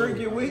gotta drink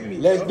it with me.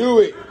 Let's do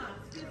it.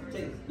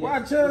 Why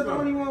Chubb's the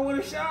only one with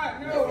a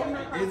shot? No, I'm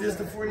not. Is this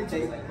the 42?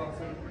 You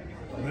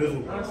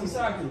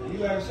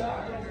got a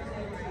shot?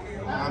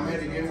 I'm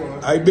ready to get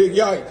one. Hey, Big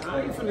Yike.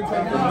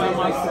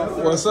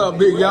 What's up,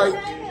 Big Yike?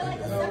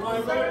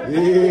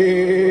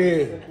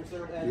 Yeah.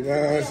 You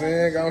know what I'm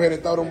saying? Go ahead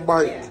and throw them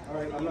bites.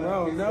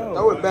 No.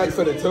 Throw it back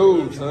for the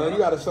tubes, son. You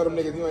gotta show them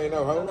niggas you ain't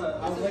no hoe.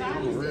 I'm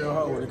a real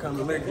hoe when it comes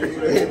to liquor.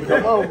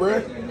 Come on, bro.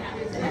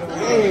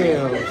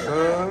 Damn,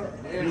 son.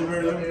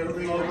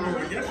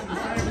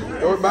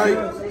 Throw it back.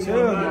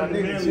 Chubb, my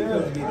nigga,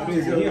 Chubb get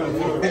busy. He on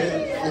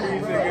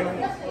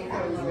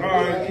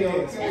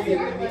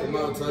Come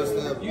on, touch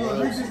that. You want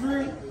to drink this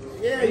drink?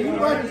 Yeah, you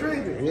about to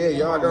drink it. Yeah,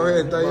 y'all go ahead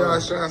and throw y'all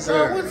shots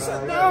out.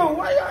 No,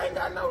 why y'all ain't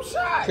got no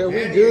shot? Cause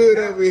we good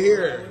over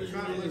here.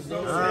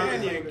 Oh,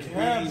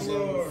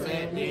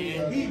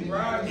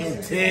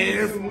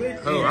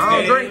 I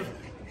don't drink.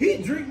 He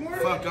drink more.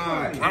 Fuck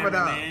on.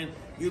 Ramadan.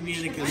 You be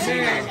in the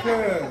casino.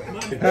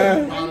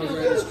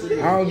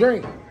 I don't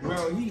drink.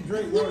 Bro, he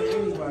drink more than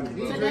anybody.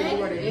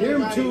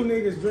 Them 2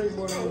 niggas drink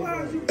more than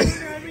anybody.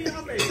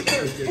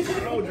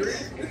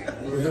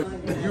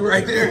 You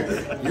right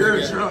there.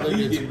 You're drunk.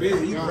 He get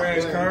busy. He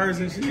crash cars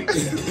and shit.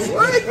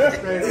 What?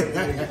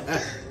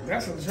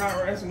 That's some shot,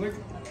 right? That's some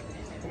liquor.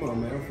 Come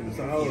on, man. I'm finna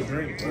start whole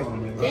drink. Come on,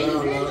 man. Then you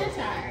drink your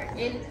shot.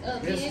 And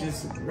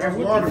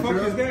What the fuck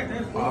is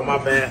that? Oh, my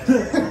bad.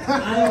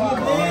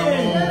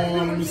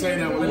 Let me say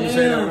that when I'm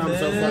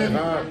so fucking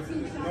hard.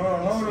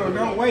 Hold on.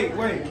 don't wait.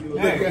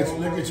 Look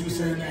at you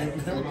saying that.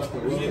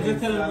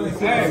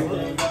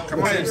 Hey,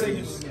 come on,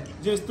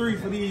 just 3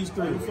 for these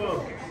 3.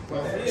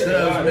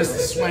 Chubbs, Mr.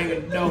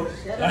 Swinging Dope.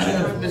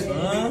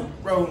 Mr.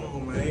 Bro,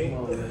 man.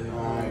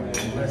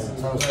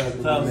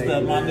 Toast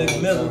up, my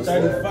nigga Middle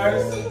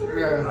 31st.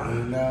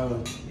 Yeah,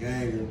 no,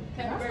 gang.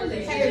 Hey,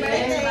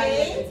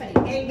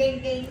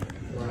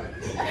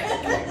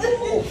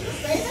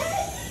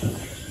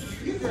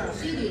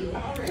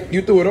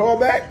 You threw it all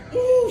back?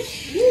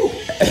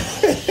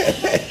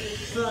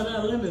 Son,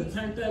 that lemon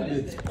turned that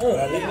bitch up.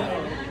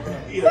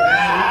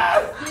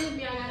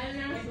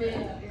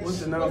 What's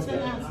the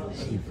announcement?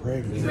 She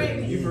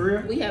pregnant. You for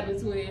real? We having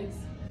twins.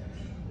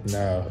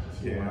 No.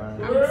 Yeah.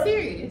 I'm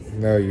serious.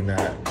 No, you're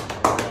not.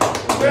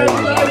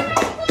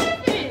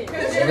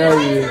 No,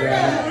 you're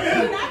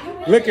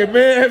not. Look at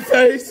man's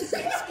face.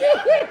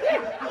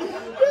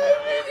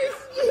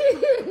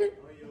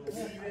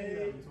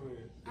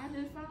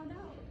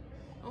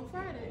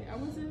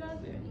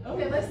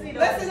 Okay, let's see.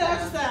 Let's see the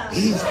ultrasound.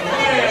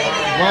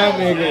 My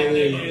nigga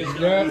is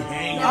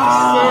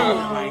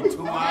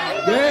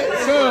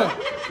son,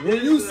 when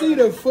you see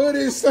the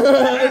footage, son.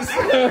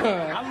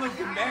 I'm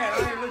looking mad.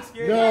 I ain't look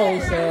scared. No,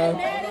 son. I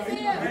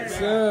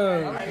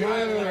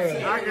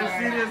can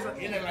see this.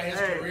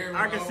 Hey,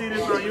 I can see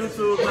this on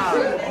YouTube now.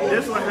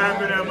 This what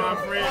happened at my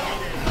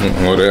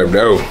friend. What up,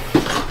 though?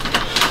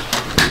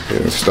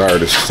 It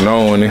started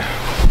snowing.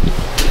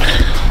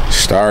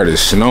 Started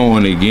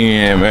snowing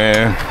again,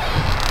 man.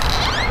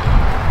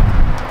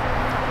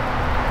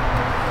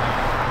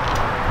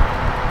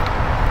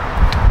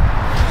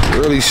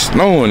 Really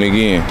snowing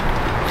again.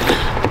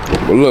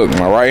 But look,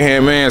 my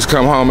right-hand man's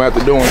come home after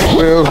doing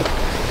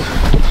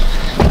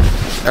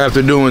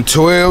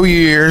 12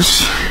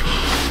 years.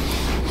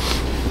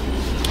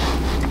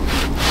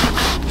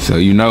 So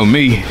you know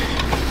me.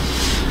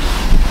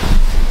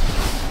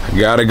 I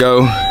gotta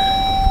go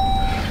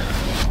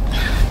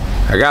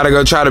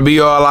try to be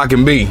all I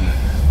can be.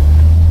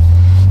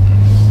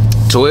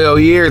 12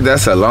 years,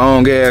 that's a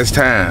long ass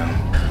time.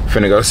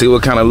 Finna go see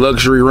what kind of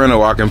luxury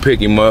rental I can pick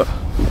him up.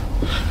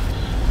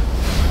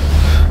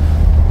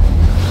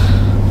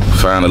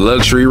 Find a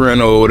luxury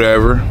rental or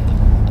whatever.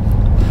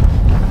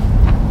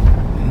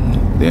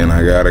 Then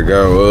I gotta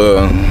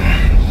go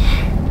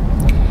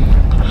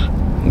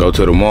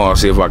to the mall,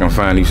 see if I can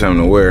find you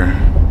something to wear.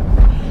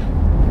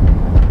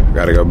 I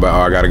gotta go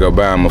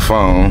buy him a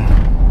phone.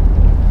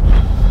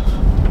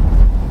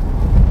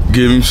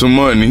 Give him some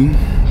money.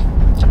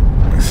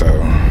 So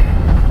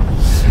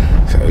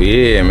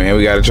yeah, man,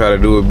 we gotta try to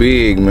do it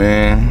big,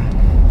 man.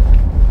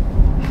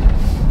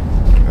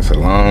 That's a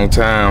long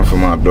time for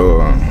my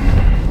dog.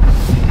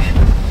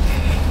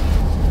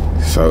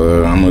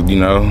 So I'm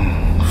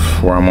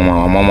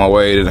on my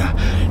way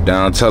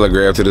down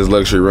Telegraph to this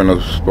luxury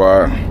rental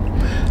spot,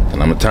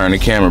 and I'm gonna turn the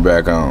camera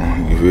back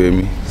on. You feel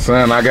me,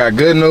 son? I got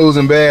good news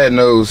and bad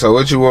news. So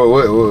what you want?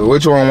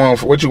 What you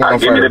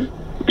want first?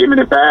 Give me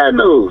the bad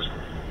news.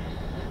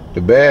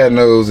 The bad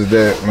news is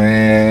that,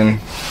 man,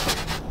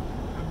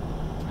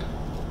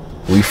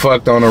 we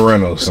fucked on a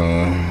rental,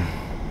 son.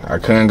 I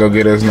couldn't go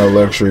get us no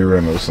luxury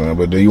rental, son.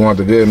 But do you want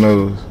the good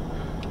news?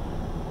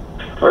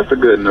 What's the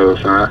good news,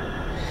 son?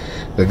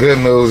 The good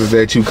news is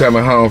that you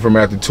coming home from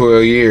after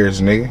 12 years,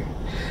 nigga.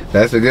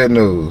 That's the good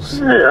news.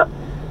 Yeah,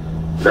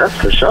 that's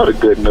for sure the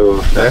good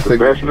news. That's the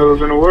best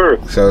news in the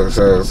world. So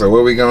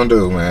what we gonna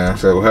do, man?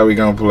 So how we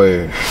gonna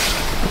play it?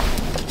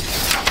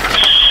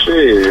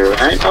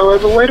 Shit, ain't no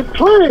other way to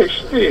play.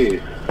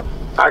 Shit,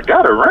 I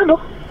got a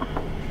rental.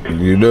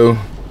 You do?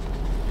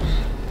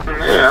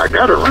 Yeah, I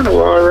got a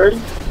rental already.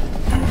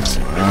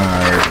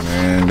 Alright,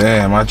 man.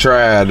 Damn, I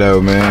tried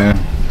though, man.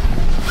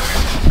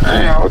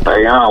 Damn, what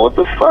they on? What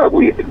the fuck?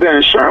 The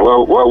insurance,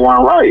 what went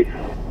right?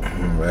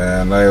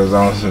 Man, they was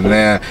on some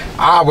damn.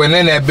 I went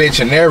in that bitch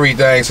and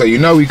everything, so you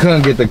know we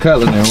couldn't get the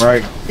color in,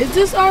 right? Is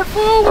this our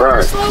fault? Right.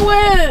 We're slow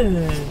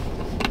in.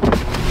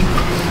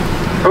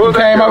 Who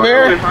came over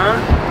here?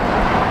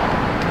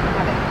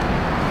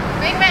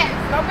 Big Mac,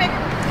 go bigger.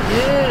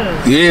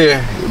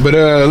 Yeah, but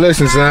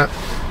listen, son.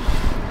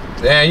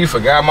 Damn, you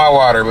forgot my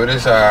water, but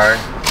it's alright.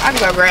 I can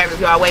go grab it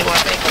if y'all wait one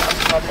second.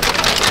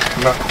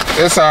 No,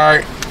 it's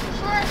alright.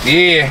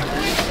 Yeah.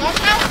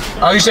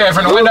 Oh, you said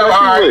from the window?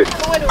 Alright.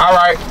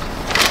 Alright.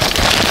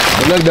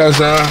 But look though,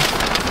 son.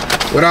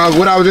 What I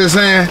was just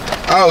saying.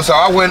 Oh, so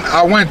I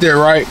went there,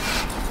 right?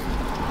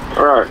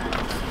 Right.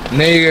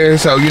 Nigga,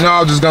 so you know I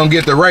was just gonna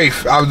get the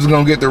Wraith. I was just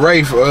gonna get the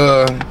Wraith,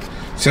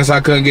 since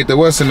I couldn't get the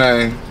what's the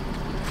name?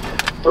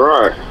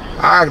 Right.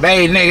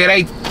 They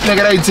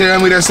tell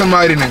me that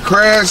somebody done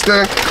crashed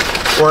her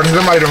or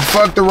somebody done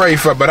fucked the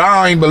Wraith up, but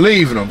I ain't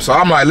believing them. So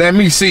I'm like, let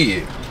me see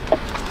it.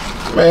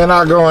 Man,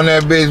 I go on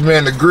that bitch,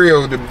 man, the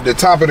grill, the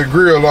top of the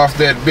grill off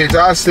that bitch.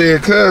 I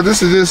said, cuz,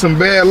 this is just some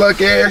bad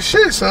luck ass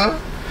shit, son.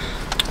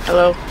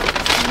 Hello.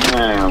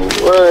 Man,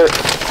 what?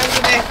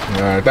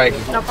 Alright, thank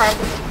you. No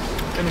problem.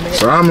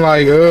 So I'm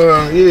like,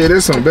 yeah,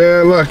 there's some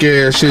bad luck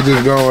ass shit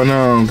just going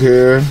on,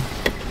 kid.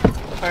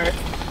 Alright.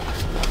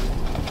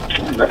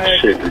 That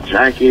shit the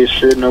jankiest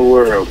shit in the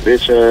world,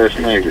 bitch ass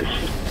niggas.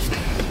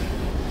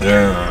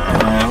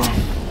 Yeah.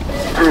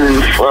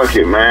 Fuck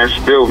it, man.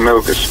 Spilled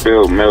milk is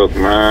spilled milk,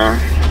 man.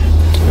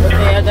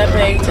 Yeah, that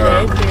paid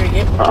today,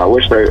 period. I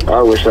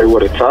wish they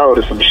would have told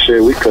us some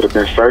shit. We could have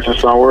been searching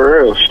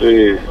somewhere else.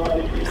 Shit.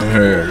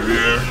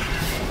 Yeah.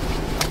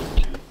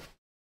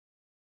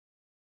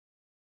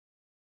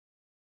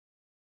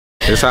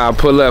 That's how I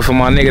pull up for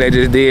my nigga that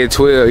just did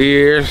 12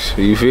 years.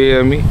 You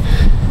feel me?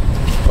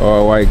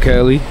 All white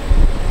Kelly.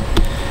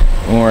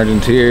 Orange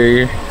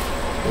interior.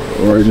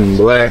 Orange and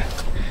black.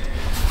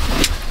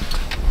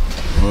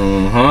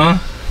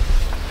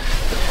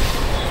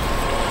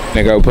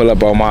 Nigga pull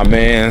up on my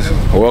mans.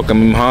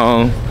 Welcome him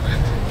home.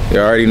 You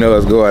already know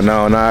what's going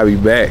on. I'll be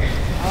back.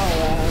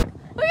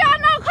 Who y'all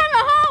know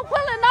coming home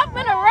pulling up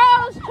in a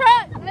Rolls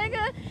truck,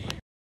 nigga?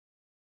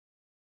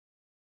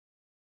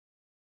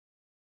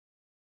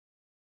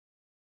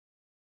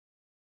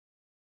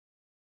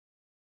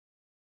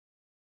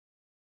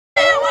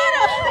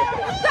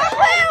 Stop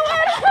playing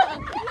with him!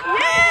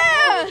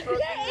 Yeah!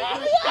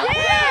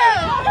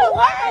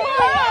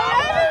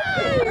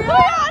 Who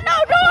y'all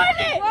know doing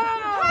it?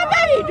 My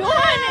baby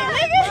doing it,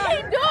 nigga. He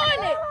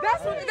doing it.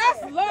 That's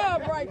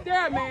love right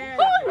there, man.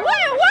 What?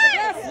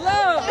 That's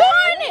love.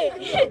 Doing it.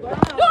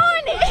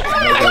 Doing it.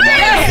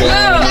 That's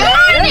love.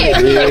 Doing it.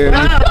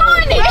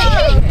 Doing it.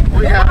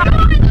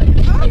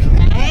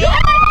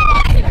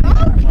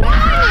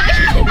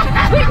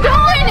 We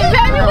doing it,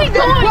 baby. We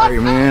doing it. Hey,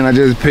 man, I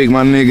just picked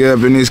my nigga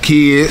up and his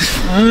kids.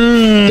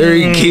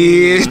 3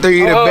 kids,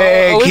 3 of the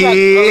bad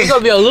kids. We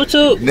gonna be on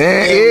YouTube?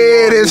 Yeah,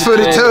 it is for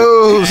the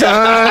tubes,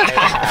 son.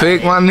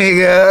 Pick my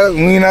nigga up,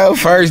 you know,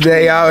 first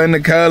day out in the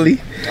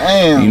Cully.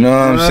 Damn. You know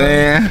what I'm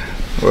saying?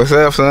 What's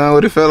up, son?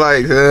 What it feel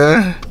like,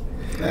 son?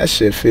 That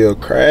shit feel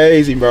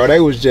crazy, bro. They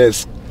was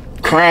just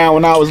crying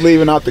when I was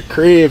leaving out the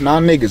crib. Now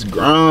niggas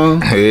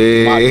grown.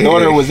 Hey. My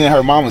daughter was in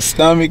her mama's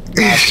stomach.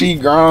 Now she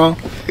grown.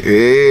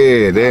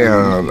 Yeah,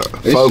 damn.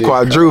 4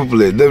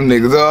 quadruplet. Them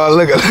niggas all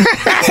look at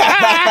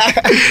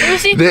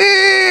Damn.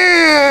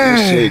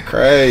 This shit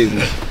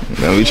crazy.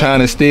 No, we trying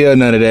to steal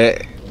none of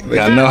that.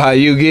 I know how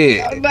you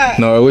get.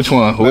 No, which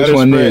one? Which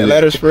one is it?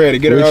 Let her spread it.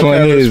 Get her Which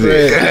one is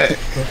it?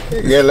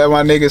 Yeah, let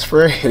my niggas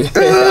spread it.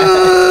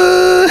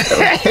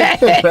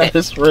 Let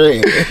her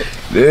spread it.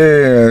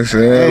 Damn, son.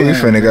 We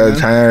finna go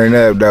turn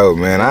up, though,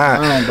 man.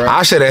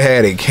 I should have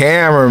had a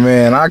camera,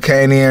 man. I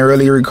can't even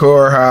really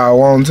record how I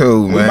want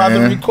to, man. We about to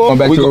record.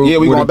 We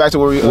going back to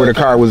where the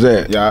car was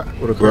at. Yeah.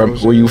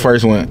 Where you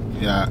first went.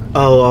 Yeah.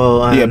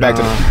 Yeah, back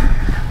to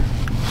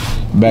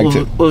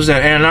what was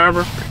that, Ann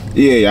Arbor?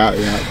 Yeah.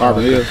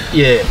 Arbor Hill.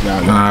 Yeah.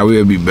 Nah,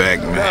 we'll be back,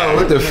 man.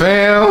 With the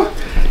fam.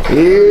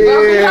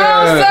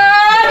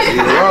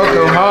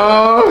 Welcome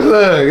home.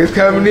 Look, it's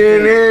coming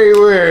in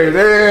everywhere.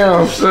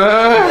 Damn,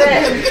 son.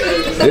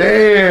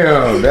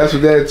 Damn. That's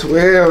what that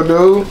 12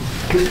 do.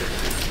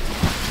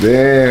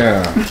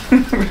 Damn.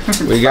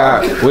 We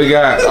got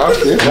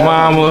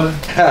mama.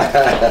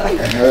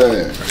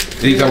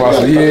 He talking about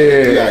some, You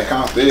gotta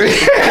count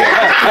this.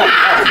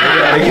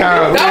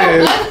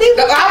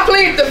 I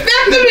plead the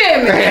Fifth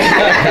Amendment.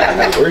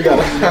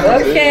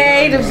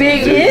 Okay, the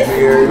biggest.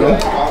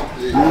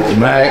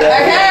 Mac.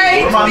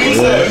 Hey.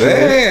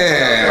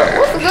 Damn.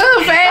 What's good,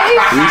 face?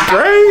 You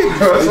straight?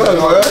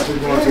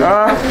 What's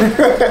up,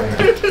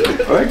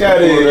 Look at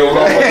it.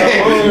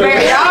 Man,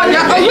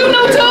 y'all, you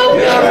know too?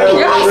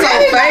 Y'all so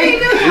fake.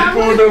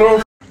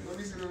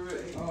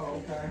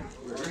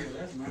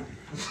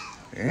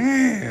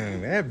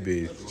 Damn, that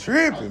bitch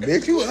tripping,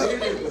 bitch.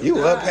 You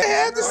up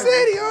half the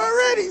city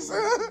already,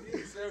 son.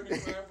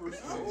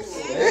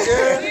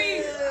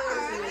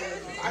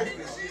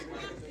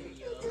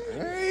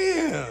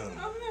 Damn.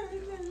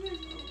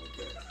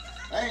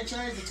 I ain't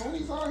changed the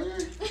 20s out here.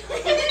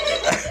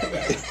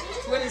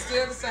 20's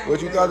still the same. What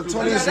you thought the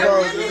 20s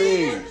supposed to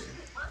be?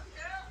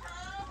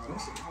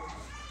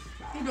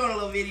 You doing a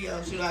little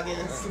video shoot, I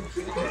guess.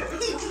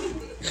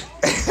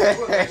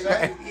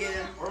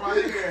 Yeah. Where my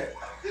nigga at?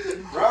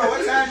 Bro,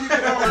 what time you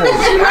get on?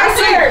 I'm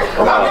serious.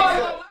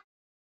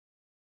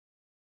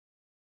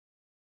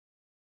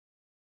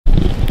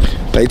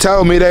 They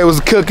told me they was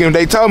cooking.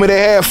 They told me they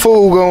had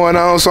food going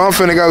on, so I'm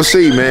finna go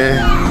see, man.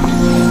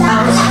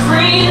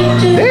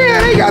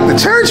 Damn, they got the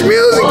church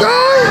music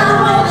going.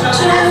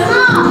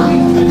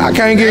 I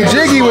can't get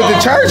jiggy with the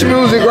church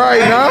music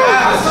right now.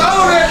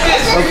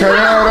 Okay,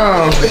 hold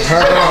on,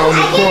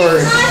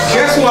 recording.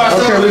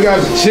 Okay, we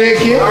got the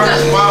chicken,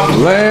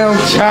 lamb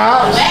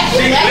chops,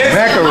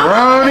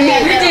 macaroni.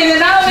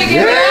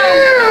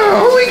 Yeah,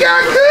 who we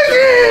got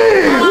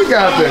cooking? We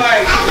got the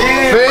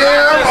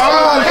fam,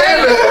 all that.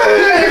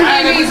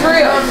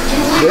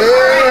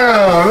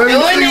 Damn, let me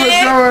see what's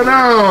going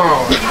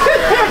on.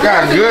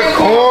 Got good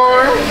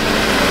corn,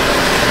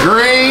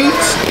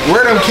 greens.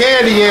 Where them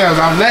candy yams?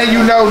 I'm letting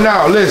you know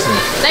now. Listen,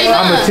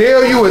 I'm gonna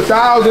tell you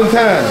 1,000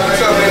 times.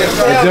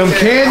 If them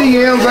candy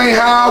yams ain't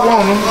how I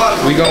want them,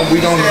 we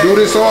gonna do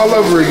this all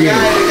over again.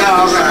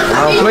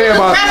 I don't play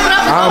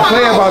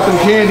about them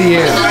candy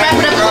yams.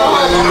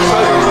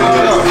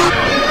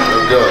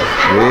 Let's go.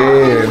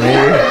 Yeah,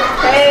 man.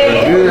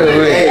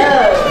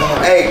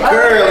 Hey,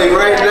 Curly,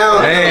 right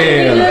now,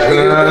 damn,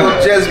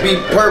 don't just be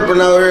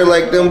purping out here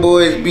like them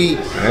boys be.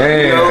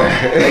 Damn. You know,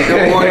 like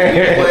them boys be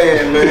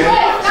playing, man.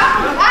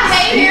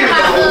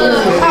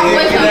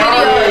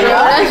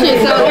 That shit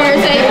so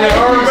irritating.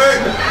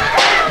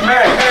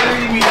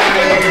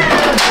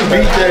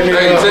 Beat that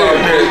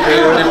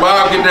nigga. Did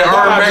Bob get that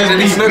arm back that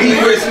he snuck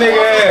with?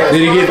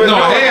 Did he get no?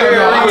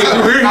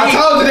 I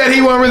told you that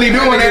he wasn't really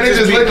doing that. It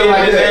just looking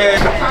like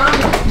that.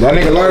 That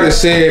nigga Lourdes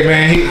said,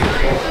 man, he'd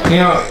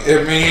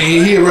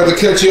rather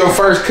cut your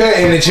first cut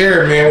in the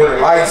chair, man, where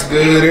the lights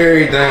good,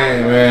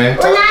 everything, man.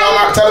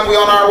 Tell him we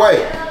on our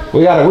way.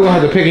 We're gonna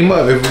have to pick him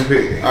up if we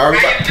pick him. I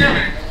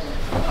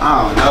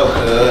don't know,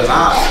 cuz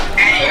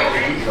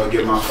I'm gonna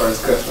get my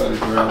first cut for this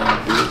girl,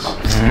 bitch.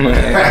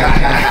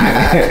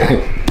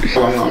 I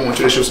want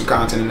you to shoot some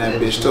content in that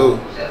bitch too. You know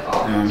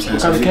what I'm saying?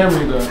 What kind of camera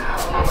you got?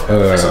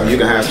 So you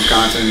can have some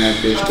content in that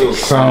bitch too.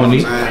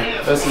 Sony.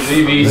 That's the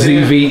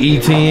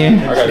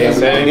ZV-E10. I got that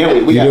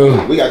same. We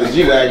got the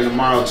G-Wagon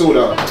tomorrow too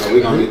though. So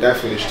we gonna get that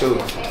footage too.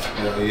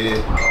 Hell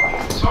yeah.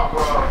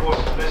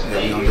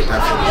 Yeah, we gonna get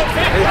that footage.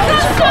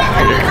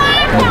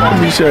 Let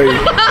me show you.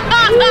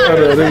 Hold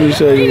on, let me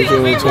show you what I'm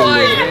talking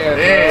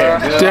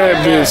about.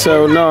 That bitch,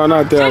 so no,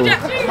 not that one.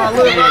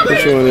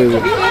 Which one is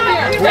it?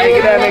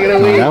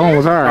 That one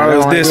was hard. Oh,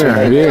 it's this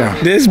one. Yeah.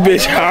 This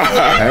bitch hard.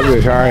 That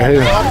bitch hard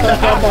here.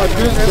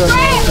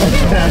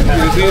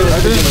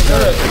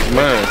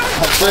 Man.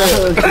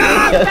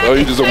 Oh,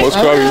 you just almost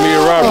called me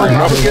and Robert.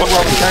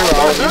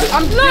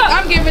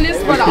 I'm giving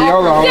this for the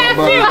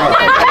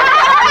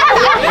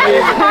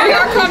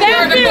y'all come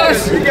here in the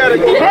bush. You gotta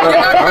get in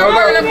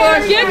the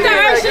bush. Get the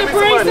action,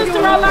 bring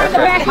Sister Rolla in the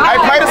back. Hey,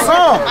 play the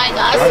song. Play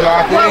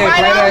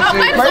the song. Let's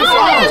get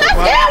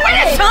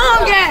where the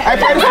song at.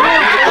 Hey, play the song.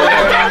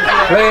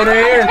 Play it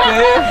here,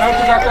 Ted.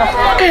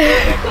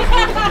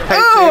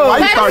 Why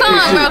you start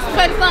this shit?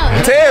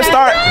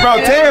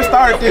 Ted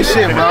started this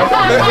shit, bro.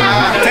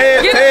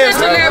 Ted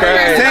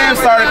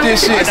started this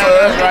shit,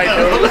 son.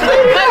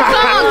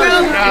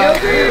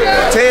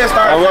 Ted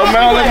started. Well,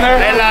 Mel in there?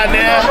 They not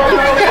there.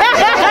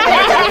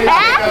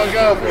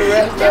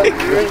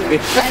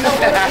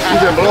 You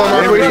just blowing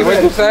my quick.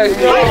 What you say?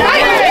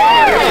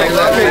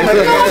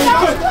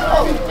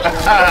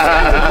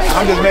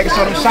 I'm just making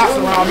sure them shots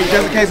around me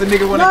just in case a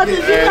nigga wanna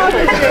get.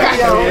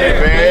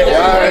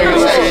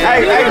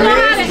 Hey,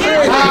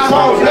 man.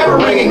 Phone's never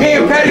ringing. Me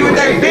and Patty with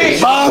that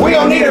bitch. We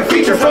don't need a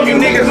feature from you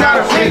niggas, not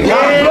a flick.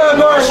 Blood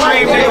Lord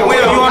stream, nigga. We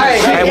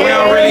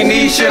don't really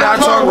need shit. I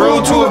talk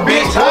rude to a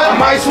bitch. I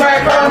might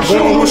smack her. I'm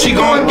shooting who she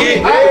gonna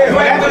get.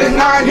 Man, but it's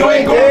 9, you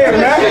ain't going to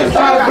the shit.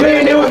 Stop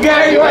playing it with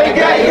gang. You ain't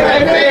gang. You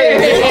ain't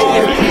bad.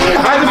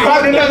 I just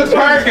popped another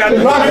perk.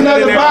 Popped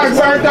another box.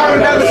 Turned down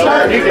another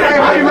shirt.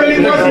 How you really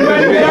know some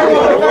money? Never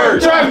go to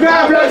work. Truck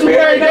God bless me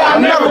every day. I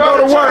never go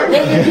to work.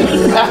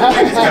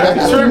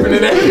 Tripping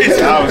in that bitch.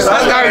 That's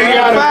how you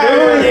got to do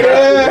it.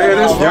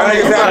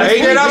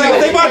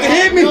 They about to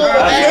hit me.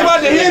 They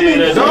about to hit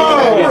me. No.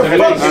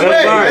 Fuck you,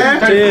 man.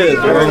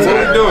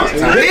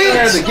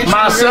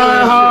 My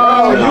son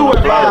home. You a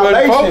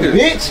violation,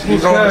 bitch.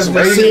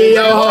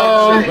 CEO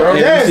home.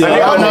 Yes.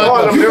 Y'all know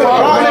all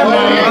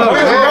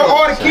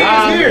the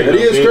kids here. It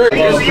is correct.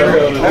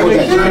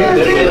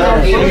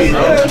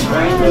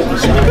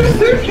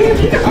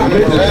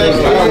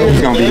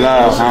 It's gonna be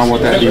loud. I don't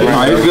want that to be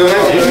right. No, it's good.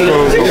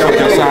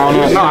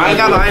 No, I ain't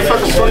got no. I ain't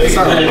fucking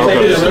sound.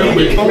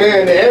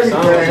 Man,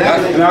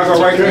 everything. Now I go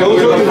right there.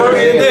 Who's the first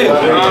in there?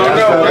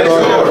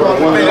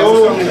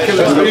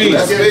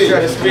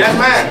 That's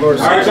mine. All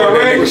right, y'all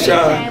ready?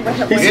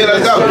 Yeah,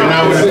 let's go.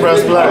 Now we're gonna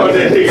press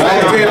play.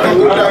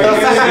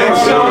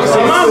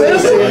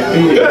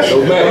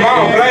 Come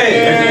on,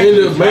 play. In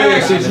the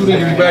bag, shit, you need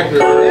to be back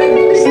there.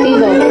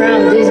 Steve-O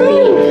from this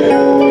beat.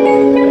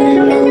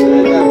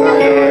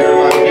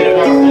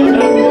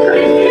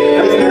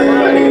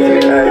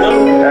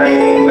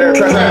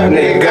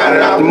 Nigga got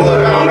it out the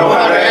mud, I don't know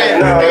how to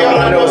act. Hey, all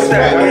I know is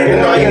stack,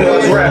 and all you know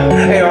is rap.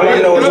 Hey, all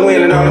I know is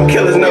win, and all them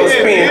killers know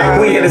spin.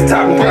 We hit his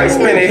top and probably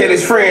spin and hit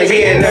his friends.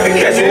 He ain't never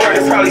catch me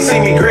running, probably see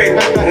me grit.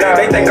 Nah,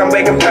 they think I'm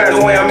making pies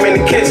the way I'm in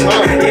the kitchen.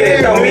 Yeah,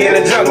 throw me in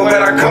the jungle,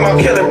 but I come out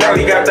killing, bro.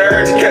 He got the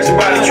urge to catch a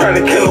body, trying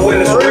to kill it when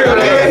it's real. 1,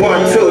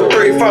 2,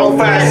 3, 4,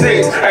 5,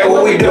 6. Hey,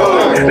 what we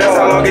doing? That's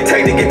how long it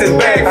take to get this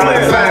bag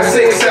flip. 5,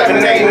 6, 7,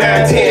 8, 9,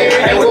 10.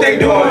 Hey, what they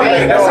doing?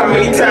 That's how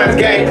many times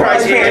gang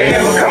price spin. They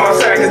never come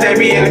outside cause they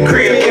be in the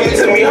crib. Give it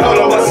to me, hold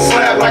on, bust a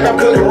slab like I'm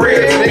cooking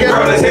ribs.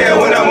 Roll his hair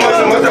when I'm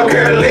muscle, must don't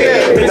care to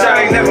live. Bitch,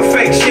 I ain't never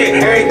fake shit.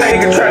 Everything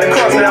you can try to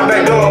cross me, I'm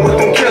back door with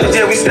them killers.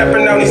 Yeah, we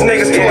stepping on these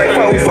niggas too like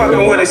fun, we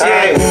fucking with us,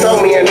 yeah.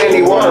 Throw me in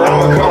any water,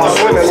 I'ma come out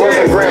swimming.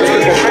 1 gram,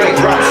 looking straight,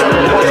 drop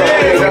something.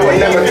 That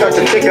would never touch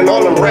a chicken,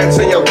 all them rats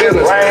in your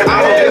business. I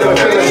don't give a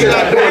feeling shit,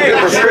 I do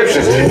get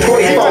prescriptions.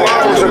 24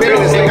 hours of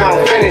business, nigga, I'm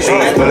finished.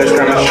 These bullets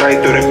coming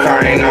straight through the car,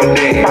 ain't no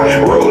dead.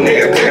 Rude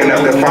nigga picking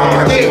up the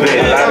phone,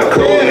 spit like a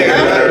cool nigga,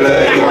 better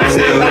love you, I'm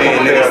still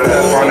laying niggas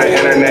up on the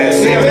internet.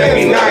 See, make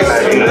me nice,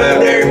 like you love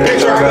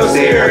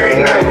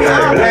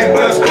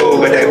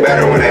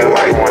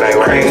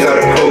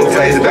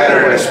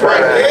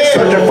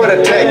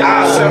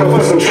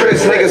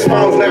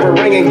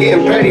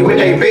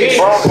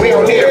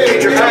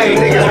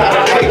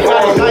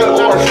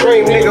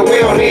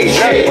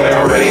shit. We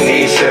don't really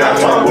need shit. I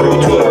talk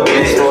rude to a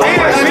bitch. I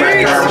might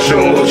smack her and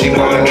shoot what she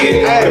gonna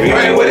get. If you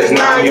ain't with us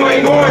now, you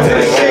ain't going to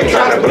the shit.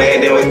 Try to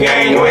blend in with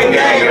gang, you ain't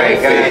gang, you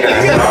ain't fit.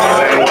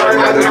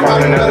 I just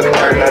bought another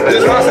perk.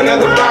 Just lost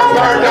another block,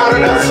 burned out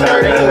another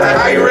skirt.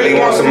 How you really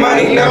want some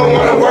money? Never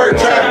wanna work.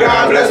 Trap,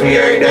 God bless me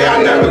every day.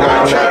 I never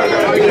got trap.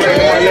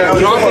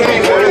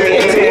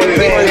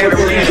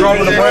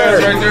 Dropping the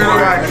prayers right there.